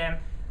 And then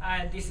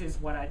this is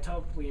what I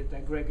talked with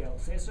Greg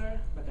Elsesser,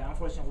 but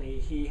unfortunately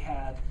he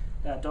had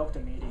the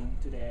doctor meeting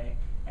today,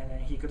 and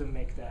then he couldn't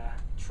make the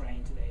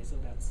train today. So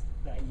that's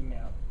the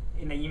email.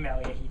 In the email,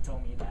 he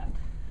told me that.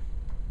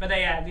 But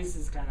this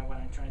is kind of what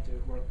I'm trying to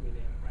work with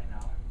him right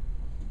now.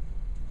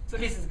 So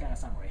this is kind of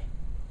summary.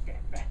 Okay,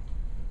 bye.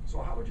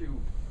 So how would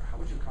you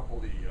couple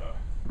the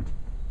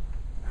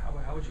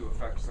how would you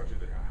affect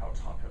essentially how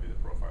top heavy the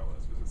profile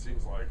is? Because it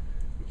seems like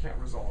we can't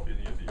resolve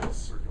any of these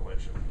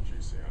circulation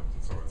GCMs,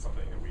 and so it's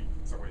something that we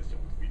in some ways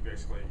we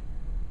basically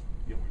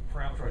we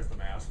parameterize the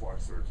mass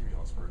flux through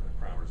cumulus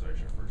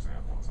parameterization, for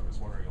example. And so I'm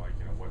just wondering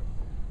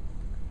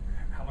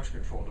how much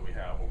control do we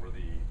have over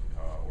the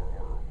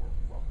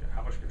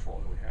how much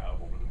control do we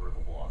have over the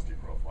vertical velocity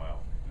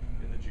profile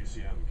in the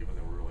GCM, given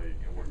that we're really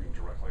working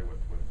directly with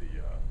the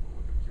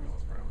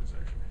cumulus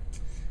parameterization,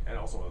 and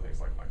also other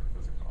things like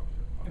microphysics,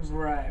 obviously.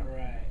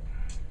 Right.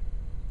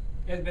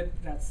 Yeah, but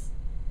that's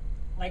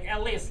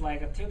at least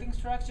a tilting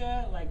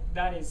structure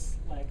that is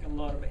a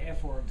lot of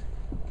effort,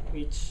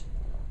 which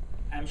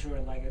I'm sure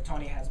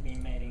Tony has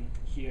been making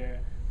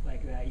here,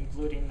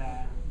 including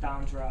the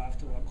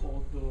downdraft or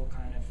cold book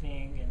kind of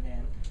thing, and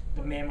then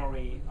the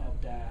memory of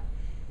the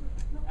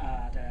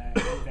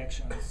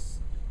convections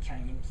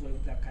can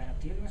include that kind of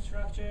tilting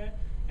structure.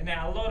 And then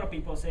a lot of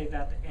people say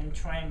that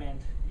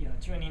entrainment,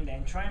 tuning the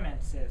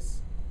entrainment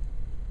says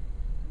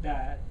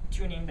that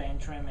tuning the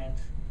entrainment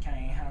can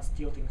enhance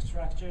tilting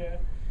structure.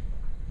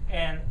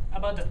 And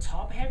about the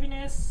top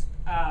heaviness,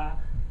 I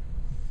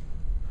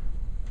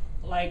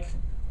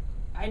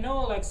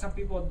know some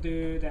people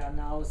do the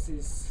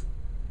analysis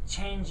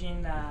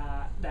changing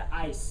the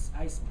ice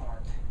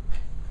part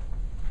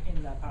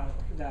in the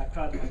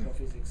cloud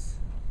microphysics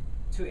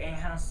to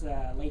enhance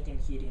the latent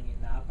heating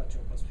in the upper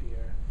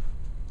troposphere.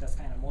 That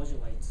kind of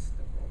modulates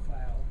the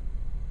profile,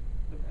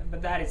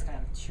 but that is kind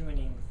of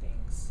tuning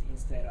things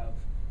instead of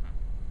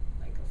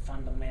a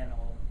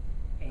fundamental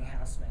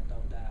enhancement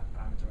of the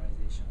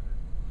parameterization.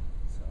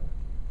 So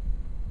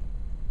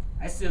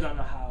I still don't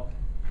know how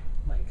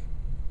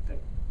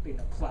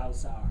the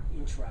clouds are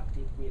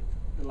interacted with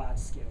the large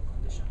scale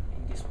condition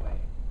in this way.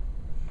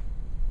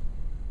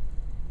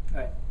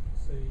 Right.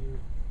 So you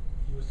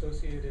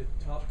associated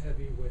top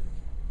heavy with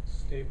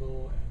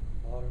stable and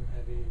bottom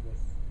heavy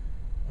with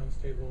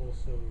unstable.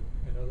 So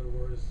in other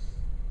words,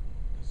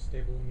 does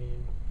stable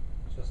mean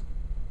just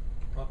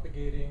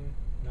propagating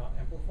not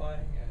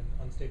amplifying, and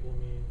unstable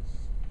means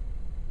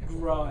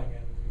Growing. amplifying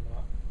and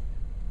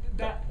not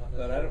That not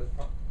But I necessarily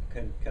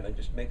don't, can I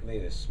just make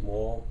maybe a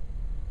small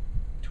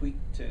tweak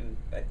to,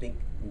 I think,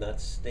 not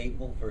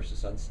stable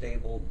versus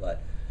unstable,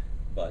 but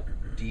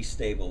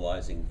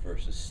destabilizing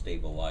versus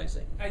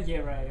stabilizing. yeah,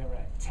 right, yeah,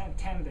 right.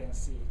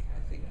 Tendency.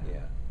 I think,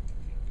 yeah.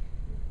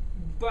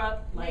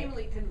 But like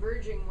Namely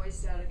converging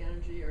moist static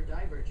energy or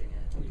diverging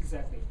it.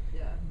 exactly.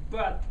 Yeah.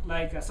 But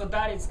like so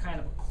that is kind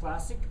of a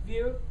classic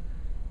view,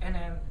 and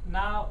then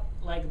now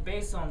like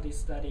based on this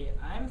study,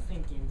 I'm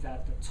thinking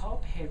that the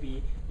top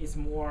heavy is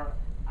more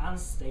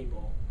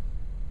unstable,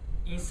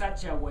 in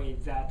such a way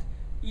that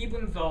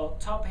even though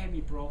top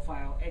heavy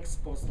profile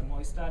exposes the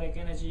moist static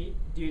energy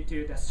due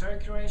to the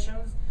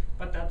circulations,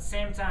 but at the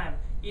same time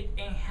it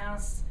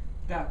enhances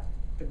the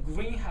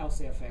greenhouse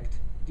effect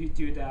due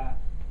to the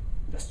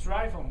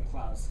styrofoam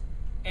clouds.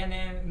 And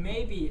then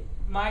maybe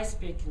my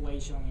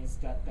speculation is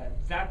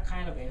that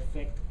kind of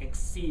effect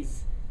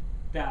exceeds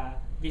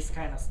this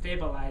kind of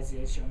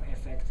stabilization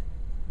effect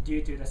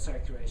due to the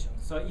circulation.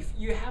 So if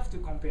you have to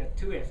compare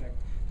two effects,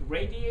 the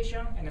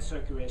radiation and the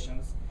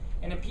circulations,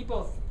 and then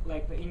people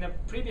like in the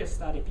previous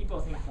study, people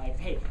think like,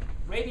 hey,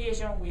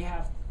 radiation we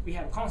have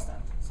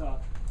constant, so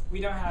we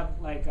don't have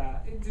like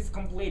it's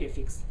completely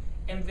fixed.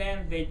 And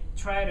then they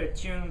try to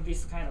tune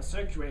this kind of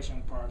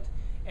circulation part,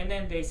 and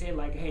then they say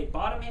like, hey,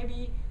 bottom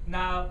heavy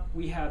now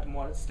we have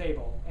more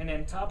stable, and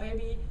then top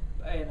heavy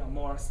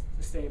more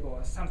stable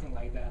or something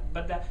like that.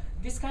 But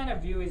this kind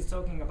of view is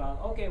talking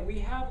about, okay, we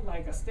have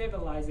like a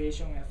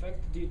stabilization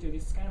effect due to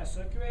this kind of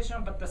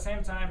circulation, but at the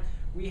same time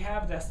we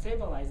have the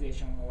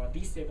stabilization or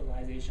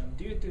destabilization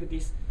due to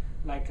this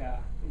like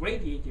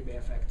radiative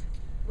effect.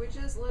 Which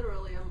is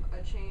literally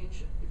a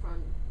change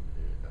from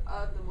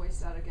of the moist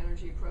static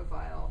energy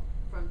profile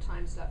from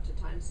time step to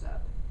time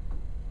step,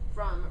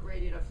 from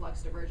radiative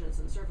flux divergence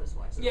and surface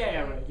fluxes.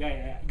 Yeah, right.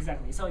 Yeah,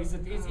 exactly. So it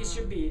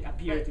should be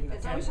appeared in the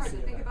it's always hard to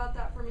tendency think of about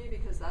that for me,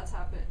 because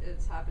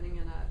it's happening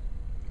in a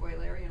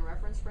Eulerian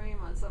reference frame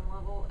on some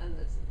level, and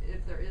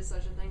if there is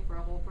such a thing for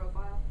a whole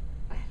profile.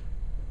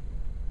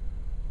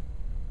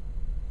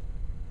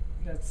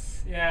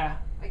 That's yeah.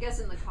 I guess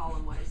in the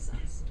column-wise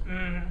sense.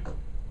 Mm-hmm.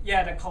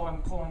 Yeah, the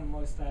column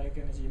moist static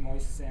energy,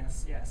 moist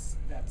sense. Yes,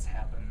 that's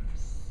happened.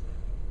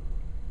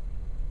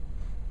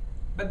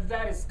 But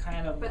that is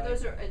kind of. But like,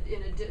 those are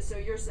so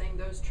you're saying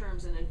those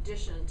terms in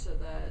addition to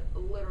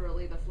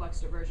literally the flux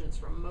divergence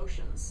from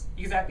motions.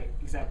 Exactly.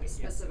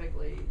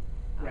 Specifically.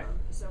 Right.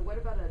 So what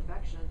about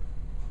advection?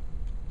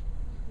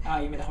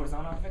 You mean the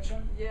horizontal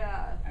advection?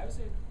 Yeah. I would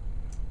say.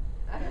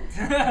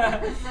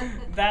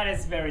 That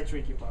is very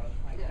tricky part.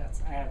 Like Yeah.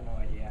 I have no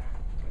idea.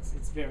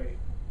 It's very.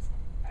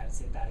 I would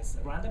say that is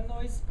a random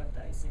noise, but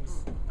it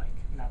seems like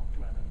not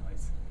random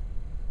noise.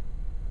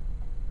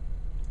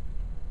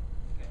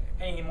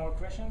 Any more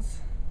questions?